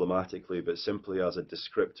unproblematically, but simply as a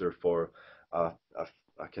descriptor for a, a,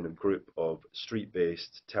 a kind of group of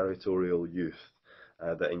street-based territorial youth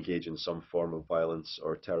that engage in some form of violence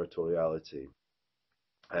or territoriality.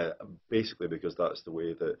 Uh, Basically, because that's the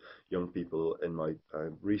way that young people in my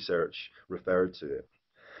research referred to it.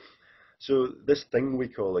 So this thing we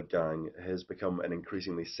call a gang has become an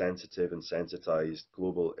increasingly sensitive and sensitized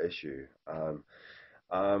global issue.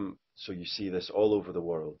 So you see this all over the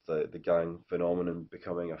world, the gang phenomenon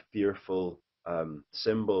becoming a fearful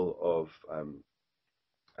symbol of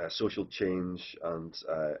social change and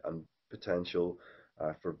potential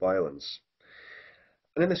for violence.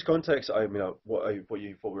 And in this context,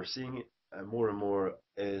 what we're seeing more and more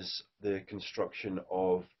is the construction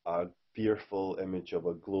of a fearful image of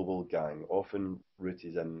a global gang, often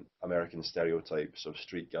rooted in American stereotypes of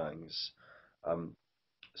street gangs. Um,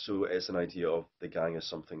 so it's an idea of the gang as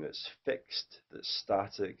something that's fixed, that's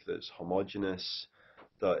static, that's homogenous,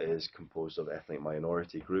 that is composed of ethnic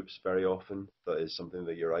minority groups very often, that is something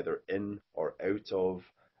that you're either in or out of,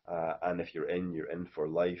 and if you're in for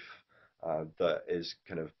life, that is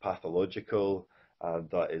kind of pathological,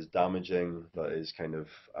 that is damaging, that is kind of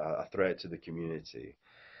a threat to the community.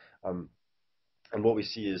 Um, and what we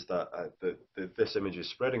see is that this image is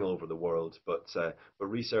spreading all over the world, but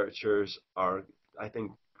researchers are, I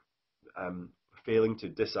think, um, failing to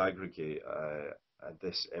disaggregate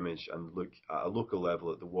this image and look at a local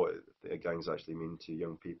level at what the gangs actually mean to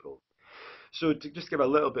young people. So to just give a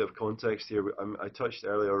little bit of context here, I touched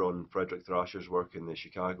earlier on Frederick Thrasher's work in the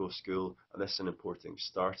Chicago School, and this is an important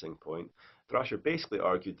starting point. Thrasher basically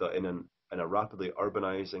argued that in a rapidly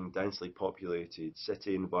urbanizing, densely populated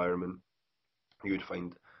city environment, you would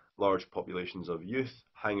find large populations of youth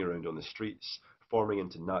hanging around on the streets, forming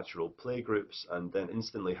into natural play groups, and then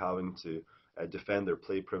instantly having to defend their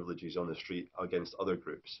play privileges on the street against other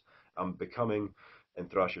groups, and becoming, in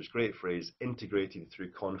Thrasher's great phrase, integrated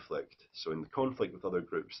through conflict. So in the conflict with other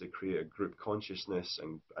groups, they create a group consciousness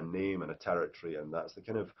and a name and a territory, and that's the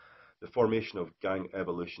kind of the formation of gang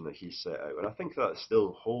evolution that he set out. And I think that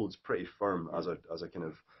still holds pretty firm as a kind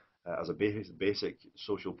of as a basic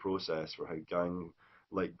social process for how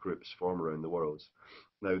gang-like groups form around the world.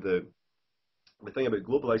 Now, the thing about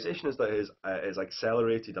globalization is that it has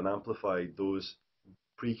accelerated and amplified those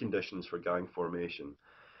preconditions for gang formation.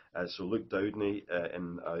 So Luke Dowdney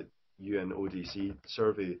in a UNODC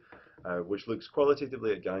survey, which looks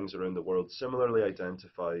qualitatively at gangs around the world, similarly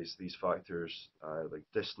identifies these factors like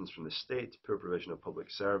distance from the state, poor provision of public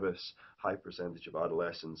service, high percentage of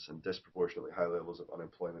adolescents, and disproportionately high levels of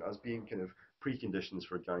unemployment as being kind of preconditions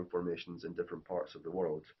for gang formations in different parts of the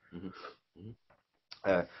world. Mm-hmm. Mm-hmm.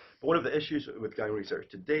 But one of the issues with gang research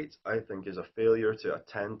to date, I think, is a failure to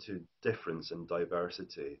attend to difference and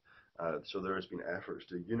diversity. So there has been efforts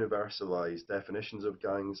to universalize definitions of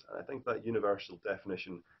gangs, and I think that universal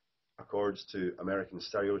definition accords to American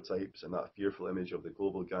stereotypes and that fearful image of the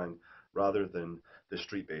global gang rather than the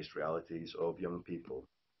street-based realities of young people.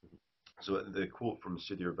 So the quote from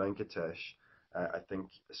Sudhir Venkatesh, I think,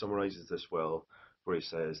 summarizes this well, where he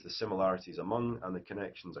says the similarities among and the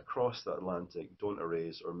connections across the Atlantic don't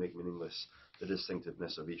erase or make meaningless the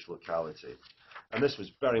distinctiveness of each locality. And this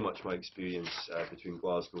was very much my experience between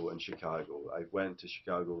Glasgow and Chicago. I went to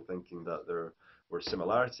Chicago thinking that there were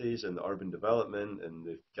similarities in the urban development and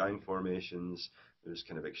the gang formations. There was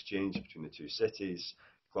kind of exchange between the two cities.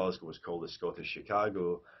 Glasgow was called the Scottish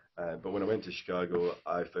Chicago, but when I went to Chicago,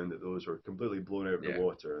 I found that those were completely blown out of the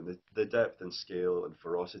water, and the depth and scale and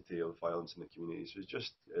ferocity of violence in the communities was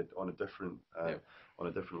just on a different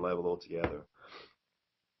level altogether.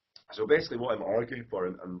 So basically, what I'm arguing for,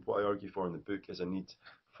 and what I argue for in the book, is a need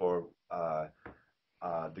for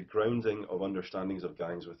the grounding of understandings of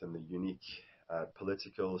gangs within the unique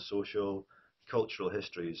political, social, cultural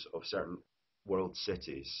histories of certain world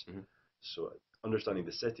cities. Mm-hmm. So understanding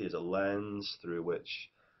the city as a lens through which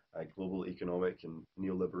global economic and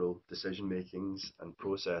neoliberal decision makings and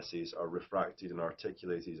processes are refracted and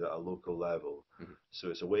articulated at a local level. Mm-hmm. So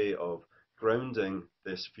it's a way of grounding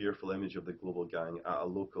this fearful image of the global gang at a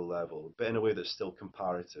local level, but in a way that's still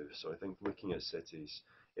comparative. So I think looking at cities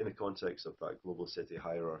in the context of that global city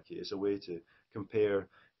hierarchy is a way to compare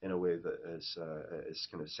in a way that is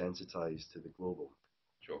kind of sensitized to the global.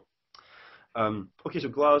 Sure. Okay, so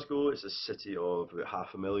Glasgow is a city of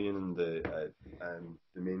about 500,000 in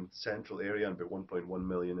the main central area and about 1.1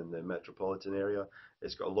 million in the metropolitan area.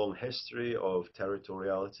 It's got a long history of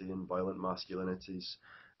territoriality and violent masculinities.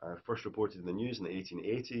 First reported in the news in the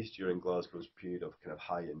 1880s during Glasgow's period of kind of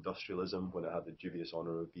high industrialism, when it had the dubious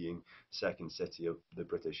honour of being second city of the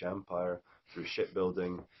British Empire through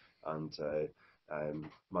shipbuilding and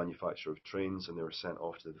manufacture of trains, and they were sent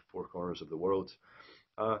off to the four corners of the world.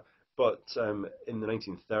 But in the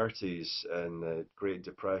 1930s and the Great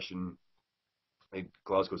Depression,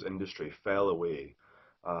 Glasgow's industry fell away,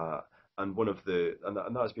 and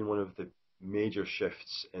that's been one of the major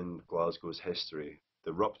shifts in Glasgow's history.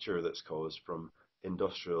 The rupture that's caused from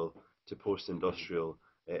industrial to post-industrial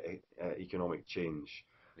economic change.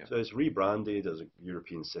 Yeah. So it's rebranded as a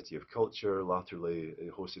European city of culture. Latterly,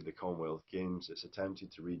 it hosted the Commonwealth Games. It's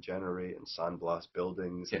attempted to regenerate and sandblast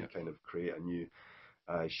buildings and kind of create a new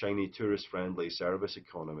shiny tourist-friendly service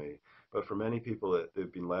economy. But for many people,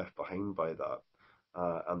 they've been left behind by that.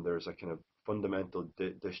 And there's a kind of fundamental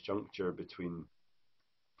disjuncture between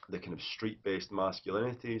the kind of street-based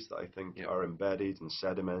masculinities that I think are embedded and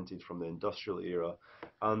sedimented from the industrial era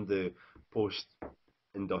and the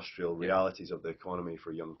post-industrial realities of the economy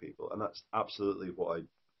for young people. And that's absolutely what I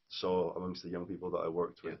saw amongst the young people that I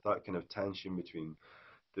worked with, that kind of tension between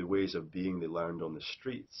the ways of being they learned on the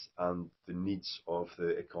streets and the needs of the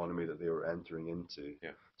economy that they were entering into.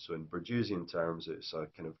 Yeah. So in Bourdieusian terms, it's a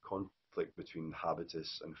kind of conflict between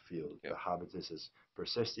habitus and field. The habitus has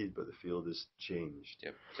persisted, but the field has changed.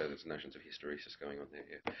 Yep. So there's notions of hysteresis going on there.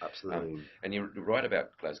 Yeah. Absolutely. And you're right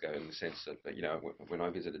about Glasgow in the sense that when I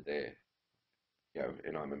visited there,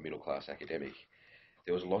 and I'm a middle class academic,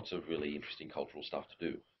 there was lots of really interesting cultural stuff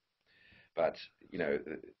to do, but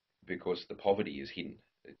because the poverty is hidden.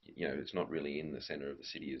 It's not really in the centre of the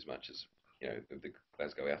city as much as the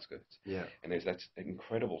Glasgow outskirts. Yeah. And there's that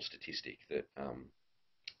incredible statistic that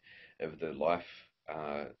of the life,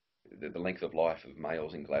 the length of life of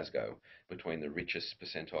males in Glasgow between the richest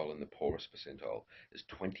percentile and the poorest percentile is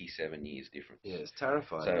 27 years difference. Yeah, it's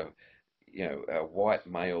terrifying. So, white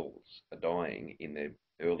males are dying in their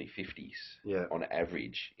early 50s on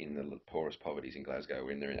average in the poorest poverties in Glasgow.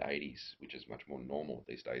 We're in their 80s, which is much more normal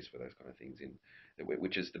these days for those kind of things,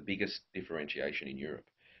 which is the biggest differentiation in Europe.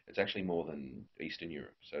 It's actually more than Eastern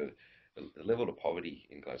Europe. So the level of poverty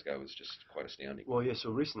in Glasgow is just quite astounding. Well, yeah,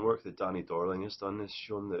 so recent work that Danny Dorling has done has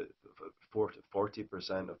shown that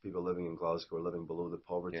 40% of people living in Glasgow are living below the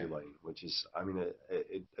poverty line, which is, I mean,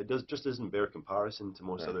 it just doesn't bear comparison to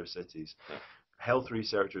most other cities. No. Health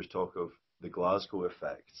researchers talk of the Glasgow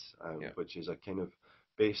effect, which is a kind of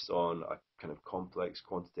based on a kind of complex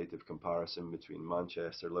quantitative comparison between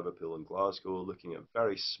Manchester, Liverpool and Glasgow, looking at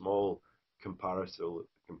very small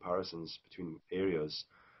comparisons between areas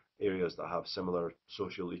that have similar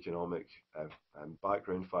social, economic and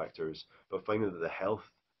background factors, but finding that the health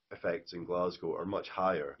effects in Glasgow are much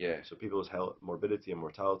higher. Yeah. So people's health, morbidity and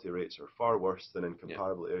mortality rates are far worse than in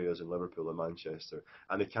comparable areas in Liverpool and Manchester,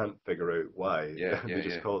 and they can't figure out why. They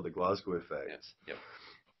just call it the Glasgow effect.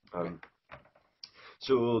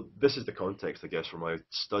 So this is the context, I guess, for my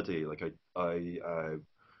study. Like I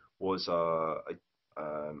was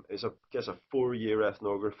it's a 4-year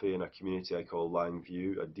ethnography in a community I call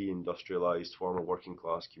Langview, a deindustrialised former working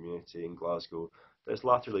class community in Glasgow that's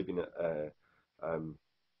latterly been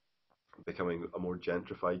becoming a more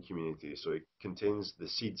gentrified community. So it contains the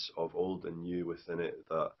seeds of old and new within it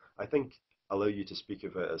that I think allow you to speak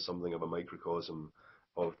of it as something of a microcosm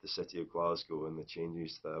of the city of Glasgow and the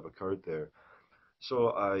changes that have occurred there. So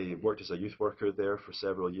I worked as a youth worker there for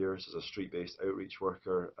several years as a street-based outreach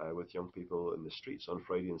worker with young people in the streets on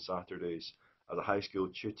Friday and Saturdays, as a high school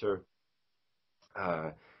tutor,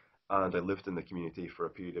 uh, and I lived in the community for a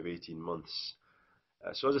period of 18 months.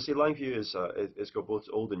 So as I say, Langview it's got both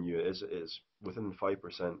old and new. It is within the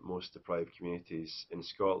 5% most deprived communities in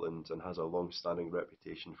Scotland and has a long-standing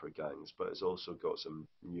reputation for gangs, but it's also got some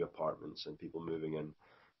new apartments and people moving in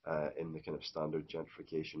the kind of standard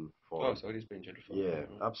gentrification Oh, form. so it is being gentrified. Yeah,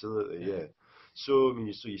 Right. absolutely, Yeah. yeah. So I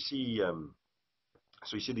mean, so you see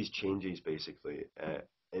these changes basically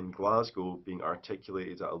in Glasgow being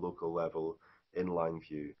articulated at a local level in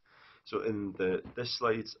Langview. So in this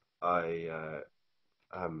slide, I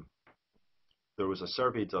um, there was a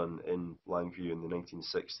survey done in Langview in the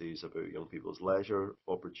 1960s about young people's leisure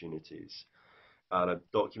opportunities, and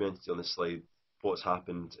I've documented on this slide what's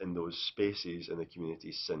happened in those spaces in the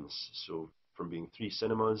community since. So from being 3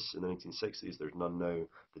 cinemas in the 1960s, there's none now.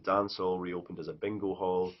 The dance hall reopened as a bingo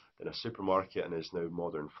hall, then a supermarket, and is now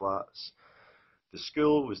modern flats. The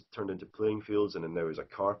school was turned into playing fields and now is a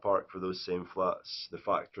car park for those same flats. The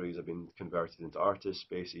factories have been converted into artist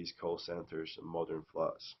spaces, call centres, and modern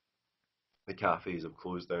flats. The cafes have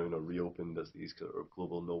closed down or reopened as these sort of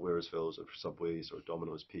global nowheresvilles of Subways or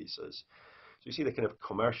Domino's pizzas. So you see the kind of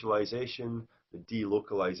commercialisation, the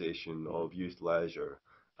delocalisation of youth leisure,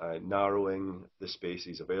 narrowing the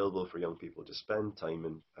spaces available for young people to spend time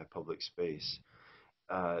in public space.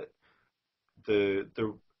 Uh, the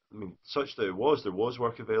I mean, such that there was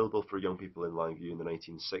work available for young people in Langview in the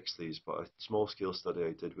 1960s, but a small scale study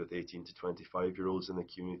I did with 18 to 25-year-olds in the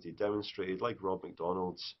community demonstrated, like Rob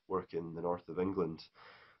McDonald's work in the north of England,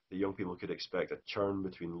 that young people could expect a churn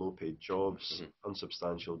between low paid jobs,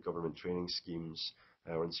 unsubstantial government training schemes,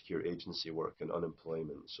 or insecure agency work and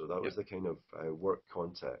unemployment. So that was Yep. the kind of work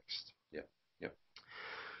context. Yep. Yep.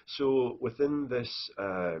 So within this,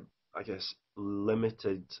 I guess,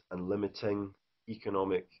 limited and limiting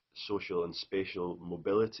economic, social and spatial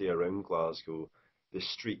mobility around Glasgow, the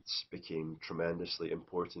streets became tremendously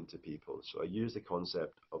important to people. So I use the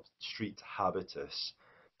concept of street habitus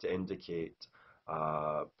to indicate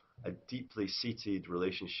uh, a deeply seated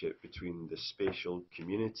relationship between the spatial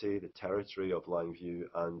community, the territory of Langview,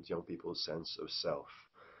 and young people's sense of self,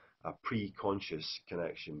 a pre-conscious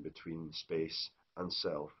connection between space and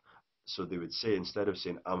self. So they would say, instead of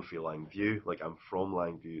saying I'm for Langview, like I'm from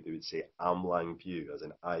Langview, they would say I'm Langview, as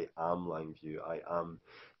in I am Langview. I am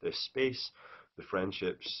the space, the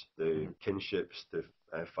friendships, the kinships, the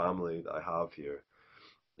family that I have here.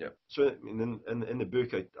 Yep. So in the book,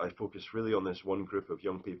 I focus really on this one group of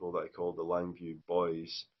young people that I call the Langview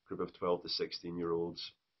Boys, group of 12 to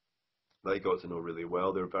 16-year-olds that I got to know really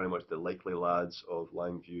well. They were very much the likely lads of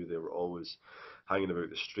Langview. They were always hanging about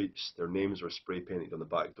the streets. Their names were spray painted on the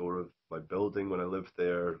back door of my building when I lived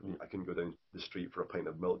there. I couldn't go down the street for a pint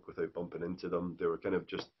of milk without bumping into them. They were kind of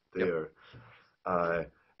just there.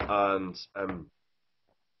 Yep. And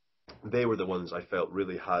they were the ones I felt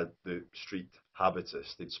really had the street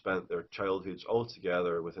habitus. They'd spent their childhoods all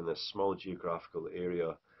together within this small geographical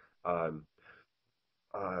area, um,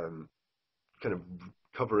 um, kind of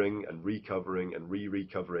covering and recovering and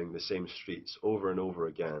re-recovering the same streets over and over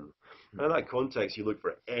again. And in that context, you look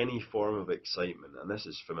for any form of excitement, and this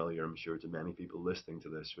is familiar, I'm sure, to many people listening to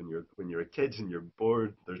this. When you're a kid and you're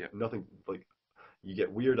bored, there's Yep. nothing like you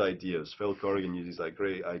get weird ideas. Phil Corrigan uses that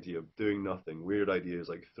great idea of doing nothing. Weird ideas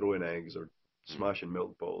like throwing eggs or smashing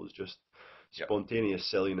milk bottles, just Yep. spontaneous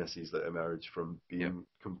sillinesses that emerge from Yep. being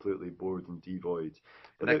completely bored and devoid.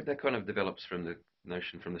 And But the, that kind of develops from the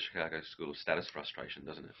notion from the Chicago School of status frustration,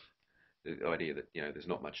 doesn't it? The idea that there's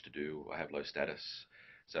not much to do. I have low status,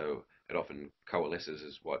 so it often coalesces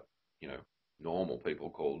as what normal people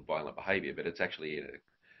call violent behaviour, but it's actually a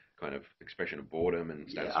kind of expression of boredom and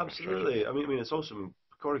Yeah, status frustration. absolutely. It's also,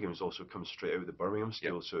 Corrigan has also come straight out of the Birmingham Yep.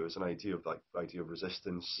 school, so it was an idea of like idea of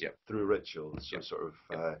resistance Yep. through ritual, so Yep. sort of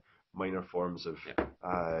Yep. minor forms of Yep.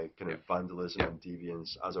 kind of Yep. vandalism Yep. and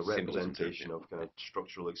deviance as a Symbolism too. representation Yep. of kind of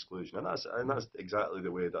structural exclusion, and that's exactly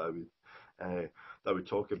the way that I would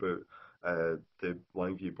talk about the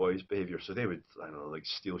Langview boys' behaviour. So they would, I don't know, like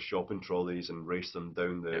steal shopping trolleys and race them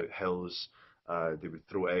down the Yep. hills. They would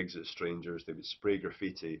throw eggs at strangers. They would spray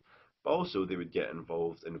graffiti. But also, they would get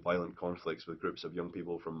involved in violent conflicts with groups of young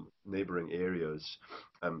people from neighbouring areas.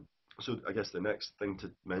 Um, so I guess the next thing to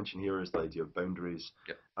mention here is the idea of boundaries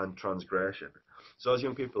Yep. and transgression. So as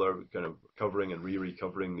young people are kind of covering and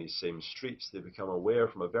re-recovering these same streets, they become aware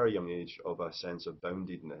from a very young age of a sense of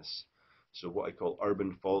boundedness. So what I call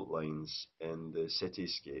urban fault lines in the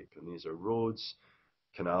cityscape, and these are roads,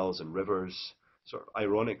 canals, and rivers. Sort of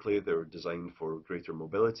ironically, they're designed for greater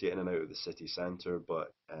mobility in and out of the city centre,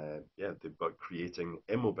 but but creating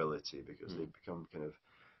immobility because they become kind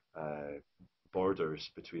of borders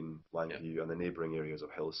between Langview and the neighbouring areas of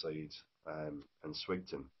Hillside and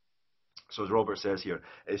Swigton. So as Robert says here,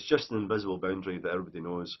 it's just an invisible boundary that everybody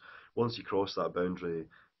knows. Once you cross that boundary,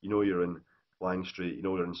 you know you're in Lang Street, you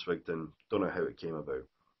know you're in Swigton. Don't know how it came about.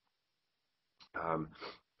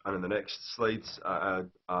 And in the next slides, I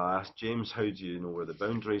asked James, how do you know where the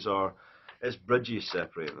boundaries are? It's bridges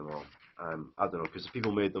separating them all. I don't know, because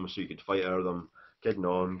people made them so you could fight over them, getting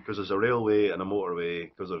on, because there's a railway and a motorway,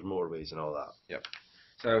 because there's motorways and all that. Yep.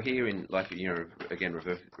 So here in, like, again,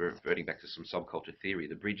 reverting back to some subculture theory,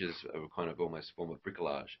 the bridges are kind of almost a form of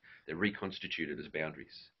bricolage. They're reconstituted as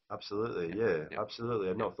boundaries. Absolutely, yeah. Absolutely.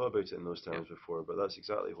 I'd not thought about it in those terms before, but that's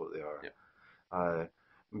exactly what they are.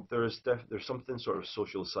 There's something sort of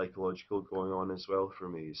social psychological going on as well for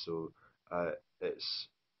me. So it's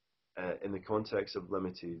in the context of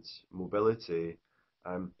limited mobility,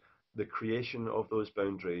 the creation of those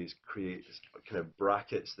boundaries creates kind of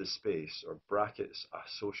brackets the space or brackets a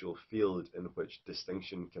social field in which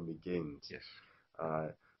distinction can be gained. Yes.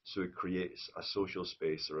 So it creates a social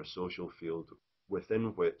space or a social field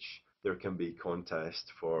within which there can be contest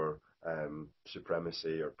for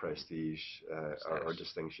supremacy or prestige or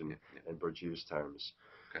distinction in Bourdieu's terms.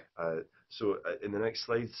 Okay. So in the next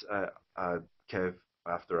slides, Kev,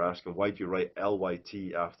 after asking why do you write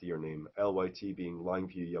LYT after your name, LYT being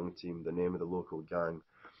Langview Young Team, the name of the local gang,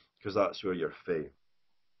 because that's where you're fae.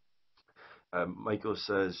 Michael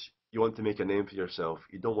says, you want to make a name for yourself.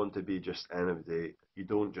 You don't want to be just anybody. You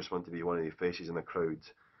don't just want to be one of the faces in the crowd.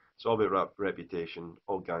 It's all about reputation,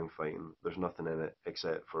 all gang fighting. There's nothing in it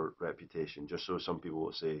except for reputation, just so some people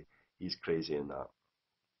will say he's crazy in that.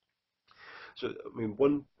 So, I mean,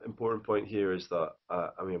 one important point here is that,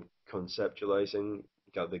 I'm conceptualizing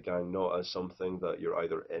the gang not as something that you're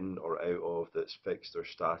either in or out of that's fixed or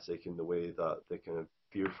static in the way that the kind of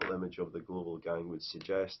fearful image of the global gang would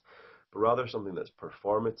suggest, but rather something that's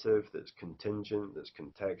performative, that's contingent, that's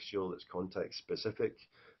contextual, that's context specific,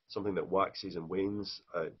 something that waxes and wanes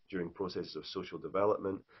during processes of social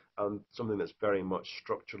development, and something that's very much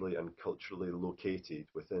structurally and culturally located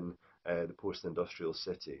within the post-industrial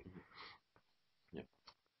city.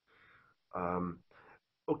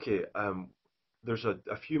 Okay, there's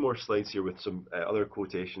a few more slides here with some other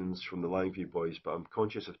quotations from the Langview boys, but I'm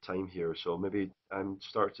conscious of time here, so I'll maybe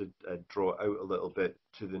start to draw out a little bit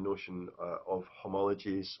to the notion of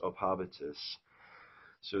homologies of habitus.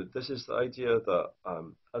 So this is the idea that,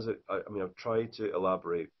 I've tried to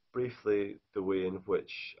elaborate briefly the way in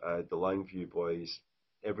which the Langview boys'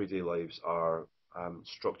 everyday lives are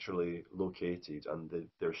structurally located, and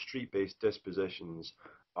their street-based dispositions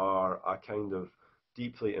are a kind of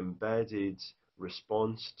deeply embedded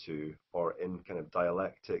response to, or in kind of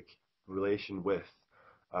dialectic relation with,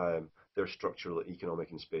 their structural,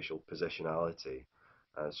 economic, and spatial positionality.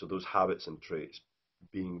 So those habits and traits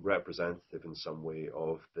being representative in some way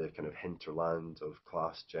of the kind of hinterland of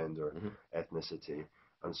class, gender, ethnicity,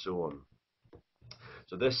 and so on.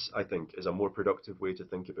 So this, I think, is a more productive way to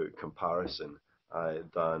think about comparison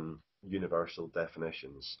than universal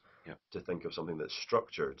definitions, to think of something that's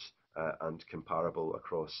structured and comparable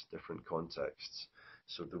across different contexts.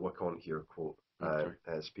 So the Wacont here quote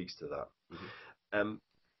speaks to that.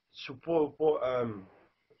 So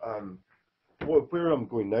where I'm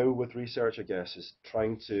going now with research, I guess, is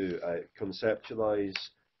trying to conceptualize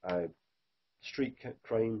street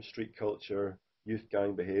crime, street culture, youth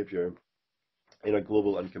gang behaviour in a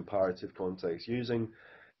global and comparative context, using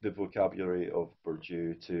the vocabulary of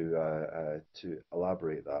Bourdieu to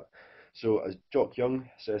elaborate that. So, as Jock Young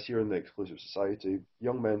says here in The Exclusive Society,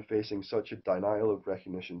 young men facing such a denial of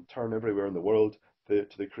recognition turn everywhere in the world to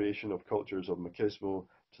the creation of cultures of machismo,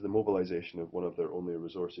 to the mobilization of one of their only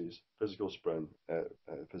resources, physical strength.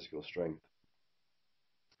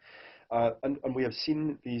 And we have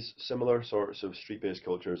seen these similar sorts of street-based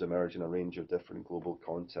cultures emerge in a range of different global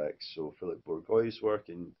contexts. So Philip Bourgoy's work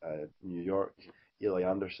in New York, Eli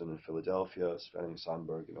Anderson in Philadelphia, Svenning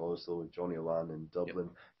Sandberg in Oslo, Johnny Lan in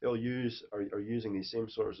Dublin, they all are using these same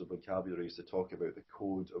sorts of vocabularies to talk about the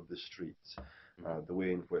code of the streets, the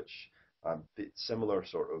way in which similar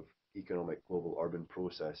sort of economic global urban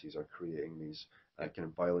processes are creating these kind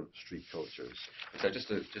of violent street cultures. So just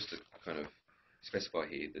to kind of specify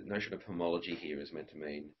here, the notion of homology here is meant to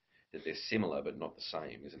mean that they're similar but not the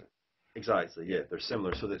same, isn't it? Exactly, yeah, they're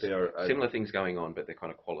similar, so that they are similar things going on, but they're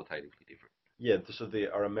kind of qualitatively different. Yeah, so they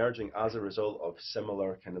are emerging as a result of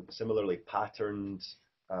similarly patterned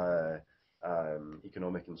uh,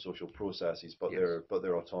 economic and social processes, but Yes.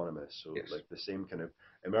 they're autonomous. So Yes. like the same kind of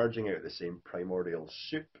emerging out of the same primordial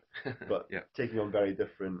soup, but Yeah. taking on very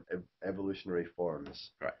different evolutionary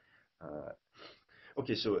forms. Right. Uh,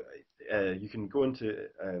 okay, so you can go into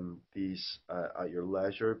these at your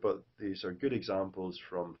leisure, but these are good examples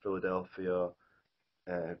from Philadelphia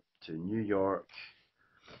to New York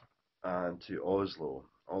and to Oslo.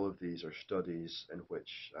 All of these are studies in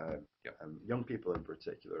which Yep. young people in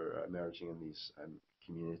particular are emerging in these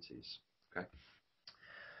communities. Okay.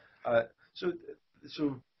 Uh, so,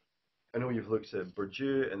 so I know you've looked at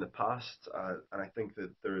Bourdieu in the past, and I think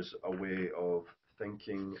that there's a way of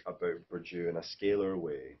thinking about Bourdieu in a scalar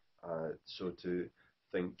way. So to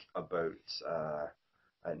think about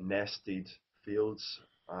nested fields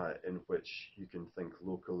in which you can think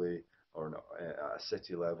locally or at a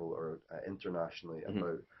city level or internationally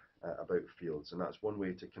Hmm. about fields, and that's one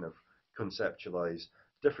way to kind of conceptualize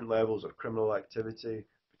different levels of criminal activity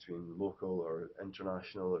between local or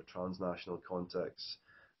international or transnational contexts,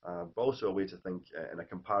 but also a way to think in a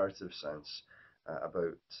comparative sense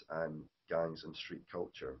about gangs and street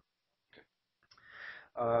culture.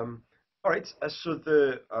 All right, so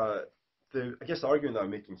the I guess the argument that I'm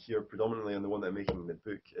making here, predominantly, and the one that I'm making in the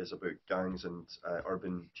book, is about gangs and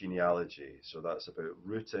urban genealogy. So that's about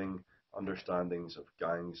rooting understandings of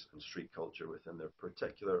gangs and street culture within their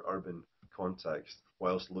particular urban context,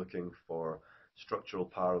 whilst looking for structural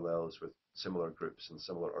parallels with similar groups in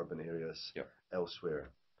similar urban areas Yep.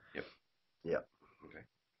 elsewhere. Yep. Yeah. Okay.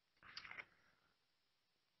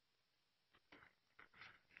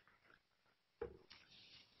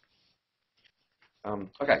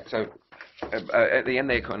 Okay. So at the end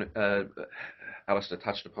there, kind of, Alistair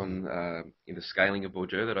touched upon in the scaling of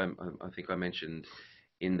Bourdieu that I think I mentioned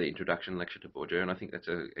in the introduction lecture to Bourdieu, and I think that's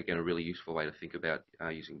again a really useful way to think about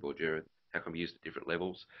using Bourdieu. How can we use at different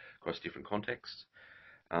levels across different contexts?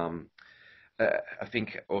 Um, I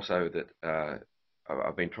think also that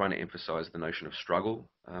I've been trying to emphasise the notion of struggle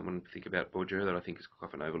when I think about Bourdieu, that I think is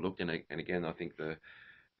often overlooked. And again, I think the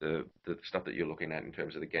stuff that you're looking at in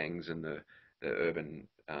terms of the gangs and the urban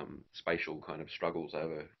spatial kind of struggles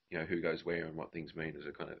over who goes where and what things mean is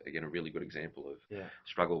a kind of again a really good example of Yeah.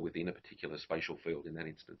 struggle within a particular spatial field in that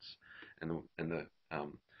instance, and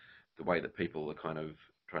the way that people are kind of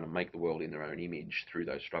trying to make the world in their own image through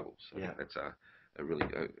those struggles. I Yeah. think that's a really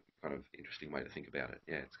kind of interesting way to think about it.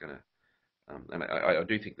 Yeah, it's gonna, and I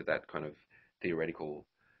do think that that kind of theoretical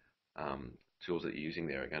tools that you're using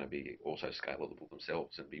there are going to be also scalable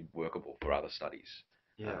themselves and be workable for other studies.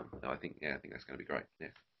 Yeah. I think that's going to be great. Yeah.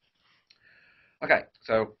 Okay,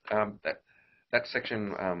 so that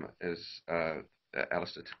section is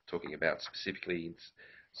Alistair talking about specifically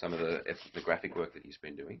some of the ethnographic work that he's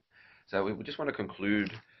been doing. So we just want to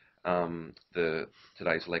conclude the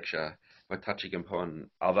today's lecture by touching upon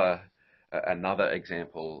another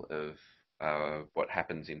example of what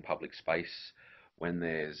happens in public space when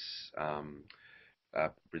there's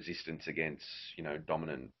resistance against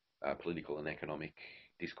dominant political and economic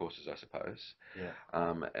discourses, I suppose,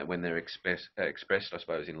 Yeah. when they're expressed, I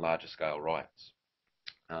suppose, in larger scale riots.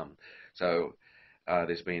 Um, so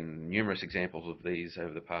there's been numerous examples of these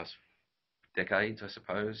over the past decades, I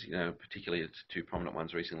suppose. Particularly it's two prominent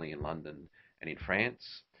ones recently in London and in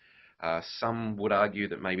France. Some would argue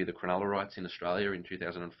that maybe the Cronulla riots in Australia in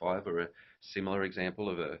 2005 are a similar example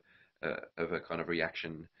of a kind of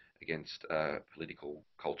reaction against political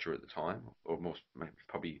culture at the time, or more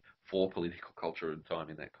probably for political culture at the time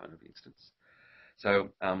in that kind of instance. So,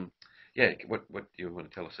 yeah, what do you want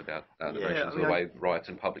to tell us about the Yeah. notions of the way riots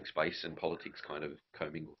in public space and politics kind of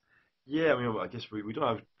commingle? Yeah. I mean, I guess we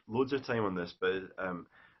don't have loads of time on this, but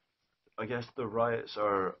I guess the riots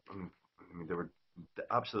are. I mean, they were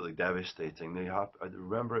absolutely devastating. I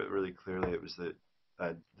remember it really clearly. It was the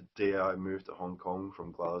day I moved to Hong Kong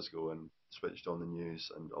from Glasgow and switched on the news,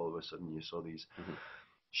 and all of a sudden you saw these Hmm.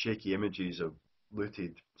 shaky images of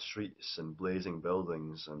looted streets and blazing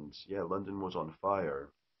buildings, and yeah, London was on fire.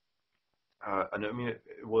 And I mean,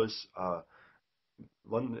 it was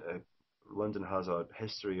London. London has a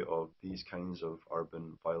history of these kinds of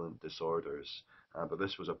urban violent disorders, but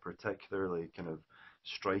this was a particularly kind of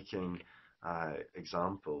striking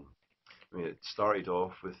example. I mean, it started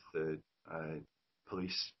off with the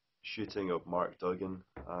police shooting of Mark Duggan,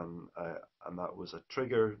 and that was a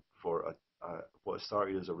trigger for what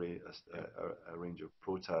started as a range of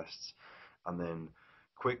protests, and then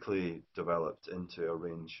quickly developed into a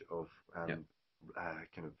range of Yeah,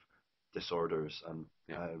 kind of disorders and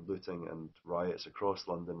yeah, looting and riots across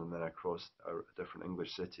London and then across different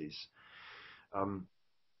English cities. Um,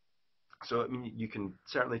 so, I mean, you can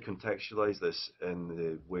certainly contextualize this in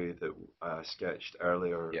the way that I sketched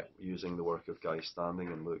earlier, Yeah. using the work of Guy Standing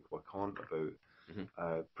and Luc Wacquant about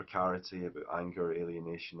Hmm. precarity, about anger,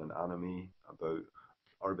 alienation, and anomie, about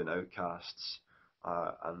urban outcasts,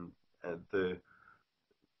 and the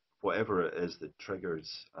whatever it is that triggered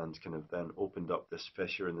and kind of then opened up this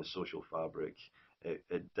fissure in the social fabric.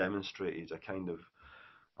 It demonstrated a kind of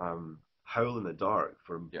howl in the dark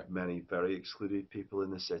for Yeah. many very excluded people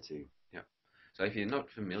in the city. Yeah. So if you're not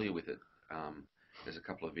familiar with it, there's a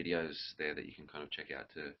couple of videos there that you can kind of check out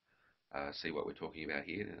to see what we're talking about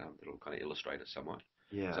here. That'll kind of illustrate it somewhat.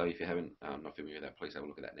 So Yeah, if you haven't not familiar with that, please have a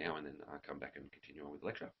look at that now, and then come back and continue on with the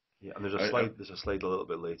lecture. yeah, and there's a Uh, uh, slide. There's a slide a little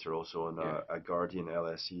bit later also on yeah. a Guardian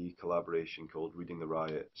LSE collaboration called "Reading the Yeah.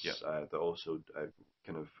 Riots" that also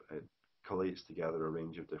kind of collates together a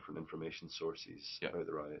range of different information sources Yeah. about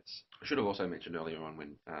the riots. I should have also mentioned earlier on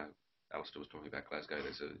when Alistair was talking about Glasgow,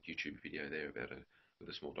 there's a YouTube video there about with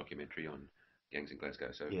a small documentary on gangs in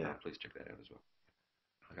Glasgow. So Yeah, please check that out as well.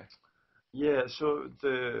 Okay. yeah. So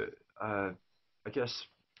I guess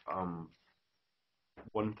um,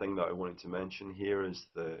 one thing that I wanted to mention here is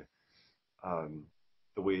um,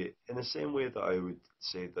 the way, in the same way that I would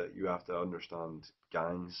say that you have to understand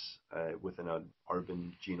gangs within an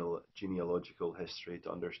urban genealogical history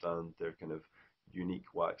to understand their kind of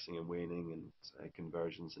unique waxing and waning and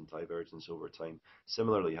convergence and divergence over time.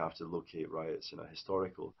 Similarly, you have to locate riots in a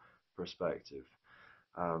historical perspective.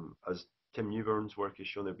 As Tim Newburn's work has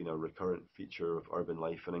shown, they've been a recurrent feature of urban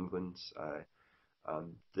life in England.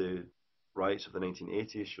 The riots of the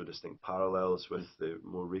 1980s show distinct parallels with the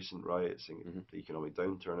more recent riots, in Mm-hmm. the economic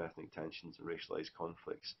downturn, ethnic tensions, and racialized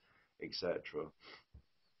conflicts, etc.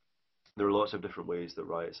 There are lots of different ways that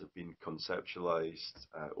riots have been conceptualized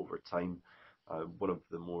over time. One of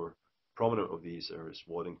the more prominent of these is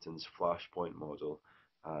Waddington's flashpoint model,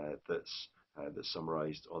 that's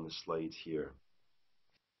summarized on the slide here.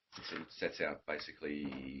 It sets out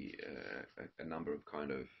basically a number of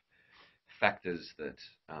kind of factors that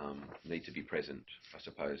need to be present, I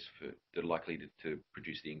suppose, for that are likely to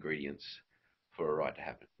produce the ingredients for a riot to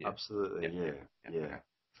happen. Yeah. Absolutely, Yeah. Yeah. yeah, Yeah. yeah.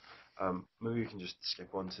 Okay. Maybe we can just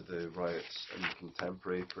skip on to the riots in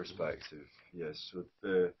contemporary Mm-hmm. perspective. Yes,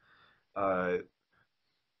 so uh,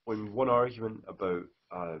 when one argument about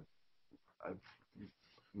I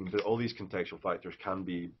mean, all these contextual factors can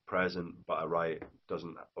be present, but a riot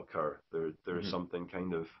doesn't occur. There is Mm-hmm. something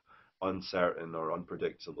kind of uncertain or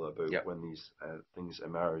unpredictable about Yep. when these things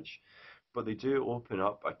emerge, but they do open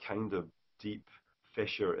up a kind of deep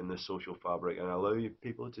fissure in the social fabric and allow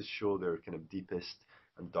people to show their kind of deepest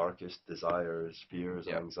and darkest desires, fears,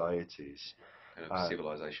 and Yep. anxieties. Kind of Uh,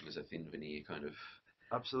 civilization as a thin veneer kind of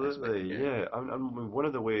aspect. Absolutely, Yeah. yeah. And one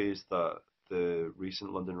of the ways that the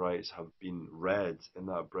recent London riots have been read in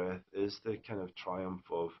that breath is the kind of triumph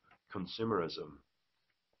of consumerism.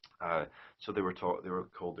 Uh, so they were called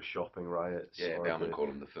the shopping riots, Yeah. or Bauman called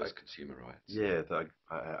them the uh, first consumer riots. yeah, the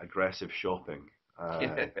aggressive shopping.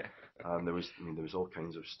 Yeah. And there was all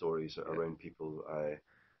kinds of stories Yeah. around people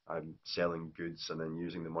selling goods and then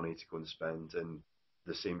using the money to go and spend in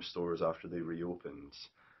the same stores after they reopened.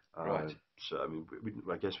 Uh, Right. so I mean,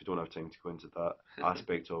 I guess we don't have time to go into that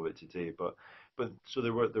aspect of it today, but so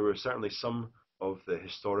there were certainly some of the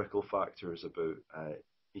historical factors about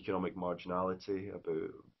economic marginality,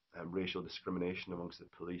 about racial discrimination amongst the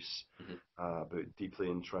police, Mm-hmm. about deeply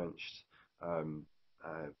entrenched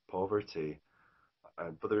poverty.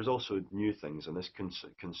 But there's also new things, and this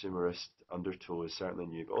consumerist undertow is certainly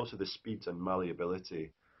new. But also the speed and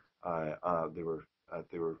malleability. They were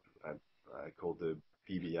called the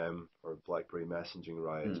BBM, or BlackBerry messaging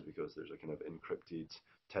riots, Mm. because there's a kind of encrypted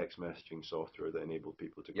text messaging software that enabled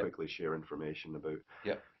people to Yep. quickly share information about.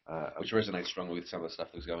 Yep. Uh, Which resonates strongly with some of the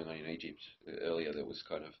stuff that was going on in Egypt earlier. That was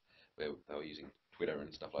kind of where they were using Twitter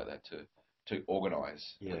and stuff like that to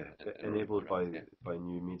organise Yeah, and enabled yeah. by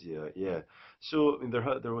new media. Mm. Yeah, so I mean,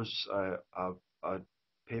 there was a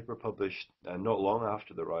paper published not long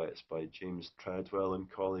after the riots by James Treadwell and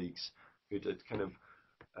colleagues, who did kind of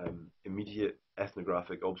immediate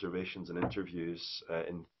ethnographic observations and interviews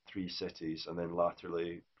in 3 cities, and then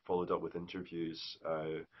latterly followed up with interviews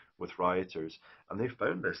with rioters, and they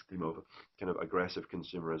found this theme of kind of aggressive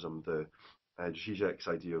consumerism, the Zizek's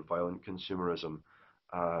idea of violent consumerism,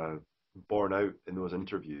 uh, borne out in those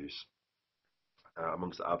interviews,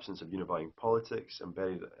 amongst the absence of unifying politics,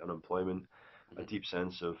 embedded unemployment, a Mm-hmm. deep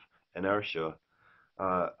sense of inertia.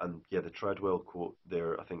 And yeah, the Treadwell quote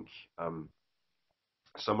there, I think,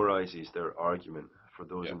 summarizes their argument for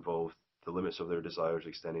those Yeah. involved, the limits of their desires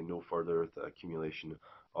extending no further, the accumulation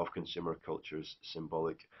of consumer culture's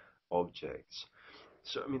symbolic objects.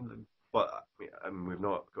 So, I mean, but I mean, we've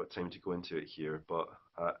not got time to go into it here, but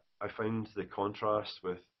I find the contrast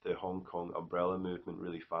with the Hong Kong umbrella movement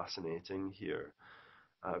really fascinating here.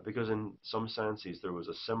 Because in some senses there was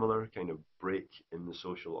a similar kind of break in the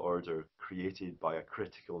social order created by a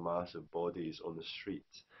critical mass of bodies on the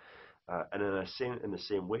street. And in the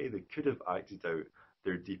same way, they could have acted out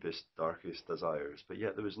their deepest, darkest desires, but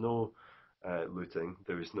yet there was no looting,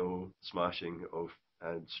 there was no smashing of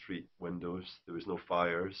street windows, there was no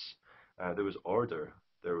fires, there was order,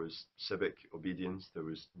 there was civic obedience, there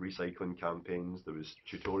was recycling campaigns, there was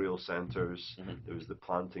tutorial centres, there was the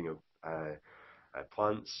planting of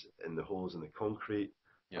plants in the holes in the concrete.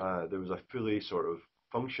 There was a fully sort of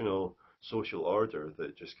functional social order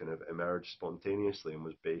that just kind of emerged spontaneously and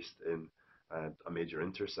was based in a major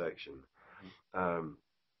intersection. Um,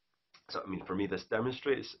 so, I mean, for me, this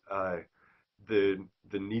demonstrates the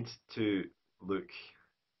need to look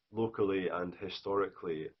locally and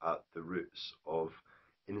historically at the roots of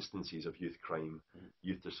instances of youth crime,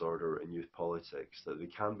 youth disorder, and youth politics, that they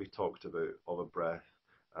can be talked about of a breath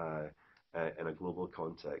in a global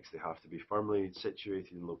context. They have to be firmly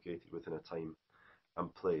situated and located within a time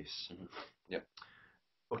and place. Yep.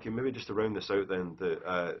 Okay, maybe just to round this out then,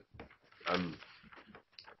 um,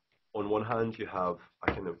 on one hand, you have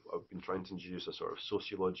I've been trying to introduce a sort of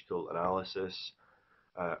sociological analysis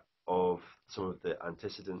uh, of some of the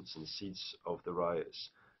antecedents and seeds of the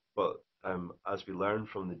riots. But as we learn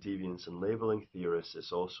from the deviance and labelling theorists,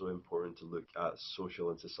 it's also important to look at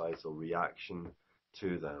social and societal reaction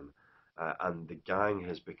to them. And the gang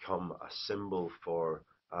has become a symbol for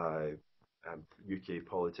UK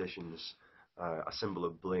politicians, a symbol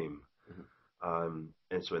of blame. And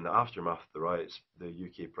so in the aftermath of the riots, the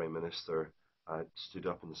UK Prime Minister stood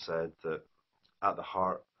up and said that at the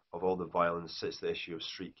heart of all the violence sits the issue of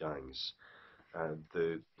street gangs. And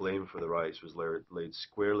the blame for the riots was laid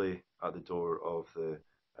squarely at the door of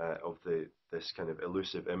this kind of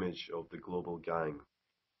elusive image of the global gang,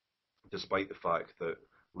 despite the fact that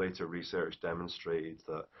later research demonstrated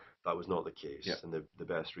that that was not the case, and the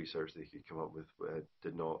best research they could come up with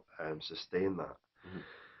did not sustain that.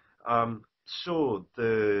 So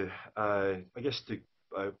I guess to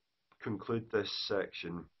conclude this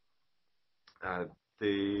section,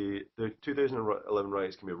 the 2011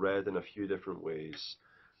 riots can be read in a few different ways.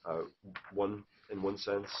 In one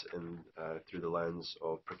sense, through the lens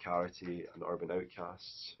of precarity and urban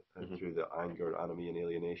outcasts, through the anger, enemy, and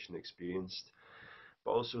alienation experienced,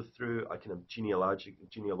 but also through a kind of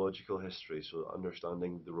genealogical history, so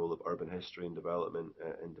understanding the role of urban history and development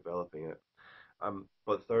in developing it.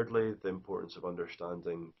 But thirdly, the importance of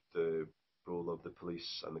understanding the role of the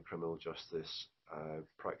police and the criminal justice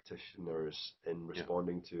practitioners in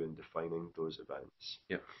responding to and defining those events.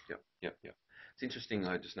 Yep. It's interesting.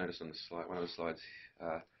 I just noticed on the slide, one of the slides,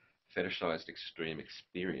 fetishized extreme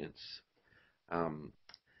experience.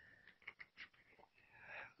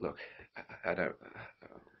 Look, I don't.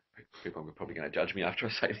 People are probably going to judge me after I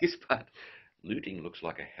say this, but looting looks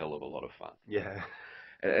like a hell of a lot of fun. Yeah.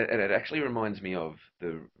 And it actually reminds me of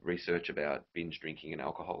the research about binge drinking and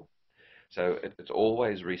alcohol. So it's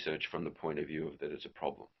always research from the point of view of that it's a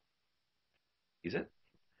problem. Is it?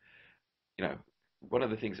 You know, one of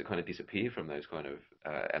the things that kind of disappear from those kind of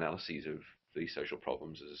analyses of these social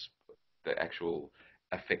problems is the actual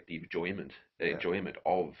affective enjoyment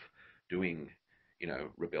of doing,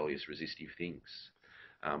 rebellious, resistive things.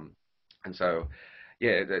 And so,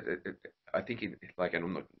 yeah, I think, and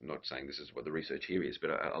I'm not saying this is what the research here is,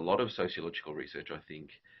 but a lot of sociological research, I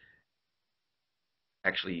think,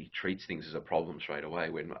 actually treats things as a problem straight away,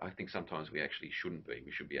 when I think sometimes we actually shouldn't be.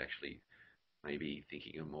 We should be actually maybe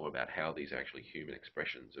thinking more about how these are actually human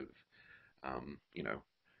expressions of,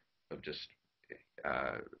 of just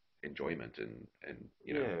enjoyment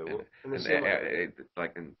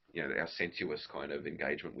our sensuous kind of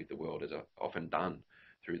engagement with the world is often done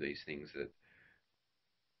through these things that,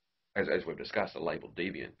 as we've discussed, are labelled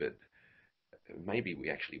deviant, but maybe we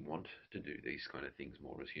actually want to do these kind of things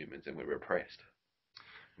more as humans, and we're repressed.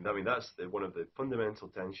 I mean, that's one of the fundamental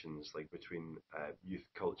tensions, like between youth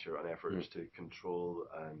culture and efforts to control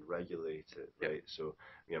and regulate it, right? So,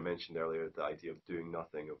 I mentioned earlier the idea of doing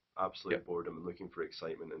nothing, of absolute boredom and looking for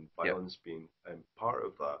excitement, and violence being part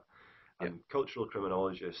of that. And cultural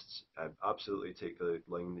criminologists absolutely take the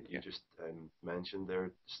line that you just mentioned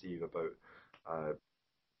there, Steve, about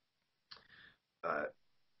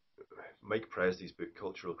Mike Presley's book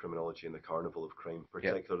Cultural Criminology and the Carnival of Crime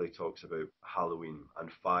particularly talks about Halloween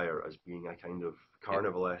and fire as being a kind of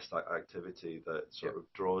carnivalesque activity that sort of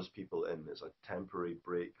draws people in as a temporary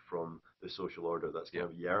break from the social order that's kind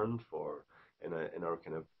of yearned for in our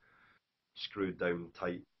kind of screwed down,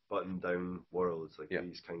 tight, buttoned down worlds. Like Yeah.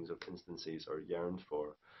 these kinds of instances are yearned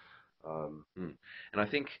for. Um, Mm. And I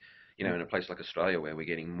think, in a place like Australia where we're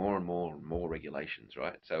getting more and more and more regulations,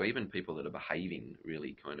 right? So even people that are behaving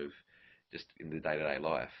really kind of just in the day-to-day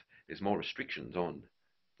life, there's more restrictions on,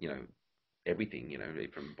 you know, everything,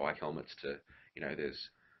 from bike helmets to, there's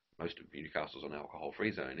most of Newcastle's on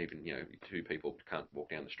alcohol-free zone. Even, two people can't walk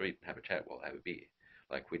down the street and have a chat while they have a beer.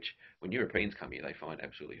 Like, which, when Europeans come here, they find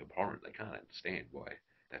absolutely abhorrent. They can't understand why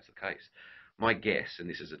that's the case. My guess, and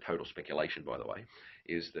this is a total speculation, by the way,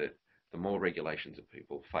 is that the more regulations that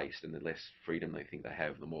people face and the less freedom they think they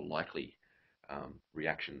have, the more likely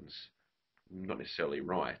reactions, not necessarily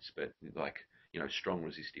riots, but like, strong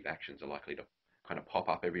resistive actions are likely to kind of pop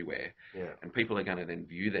up everywhere. yeah, And people are going to then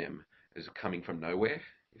view them as coming from nowhere,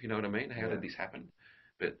 if you know what I mean. How yeah. did this happen?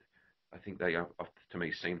 But I think they are, to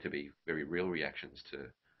me, seem to be very real reactions to,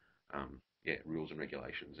 rules and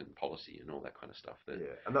regulations and policy and all that kind of stuff. That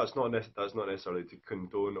Yeah, and that's not necessarily to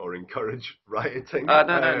condone or encourage rioting, no,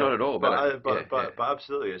 no, not at all. But yeah, yeah, but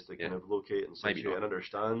absolutely, it's to yeah, kind of locate and maybe situate not. and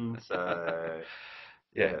understand.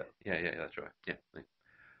 Yeah, Yeah, yeah, yeah, that's right. Yeah.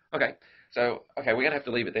 Okay, so okay, we're gonna have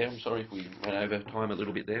to leave it there. I'm sorry if we went over time a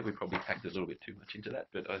little bit there. We probably packed a little bit too much into that,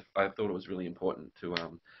 but I thought it was really important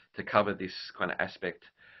to cover this kind of aspect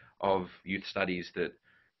of youth studies that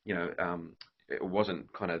it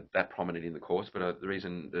wasn't kind of that prominent in the course. But the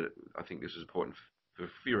reason that I think this was important for a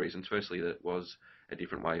few reasons. Firstly, that it was a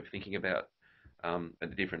different way of thinking about a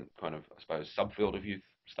different kind of, I suppose, subfield of youth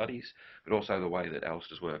studies, but also the way that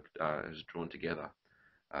Alistair's work has drawn together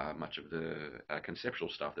much of the conceptual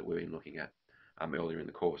stuff that we've been looking at earlier in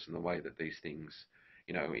the course, and the way that these things,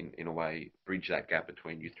 in a way, bridge that gap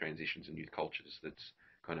between youth transitions and youth cultures. That's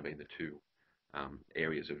kind of been the two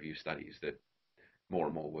areas of youth studies that more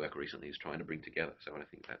and more work recently is trying to bring together. So I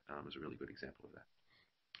think that is a really good example of that.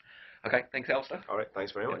 Okay, thanks, Alistair. all right.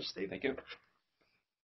 Thanks very Yeah, much, Steve. thank you.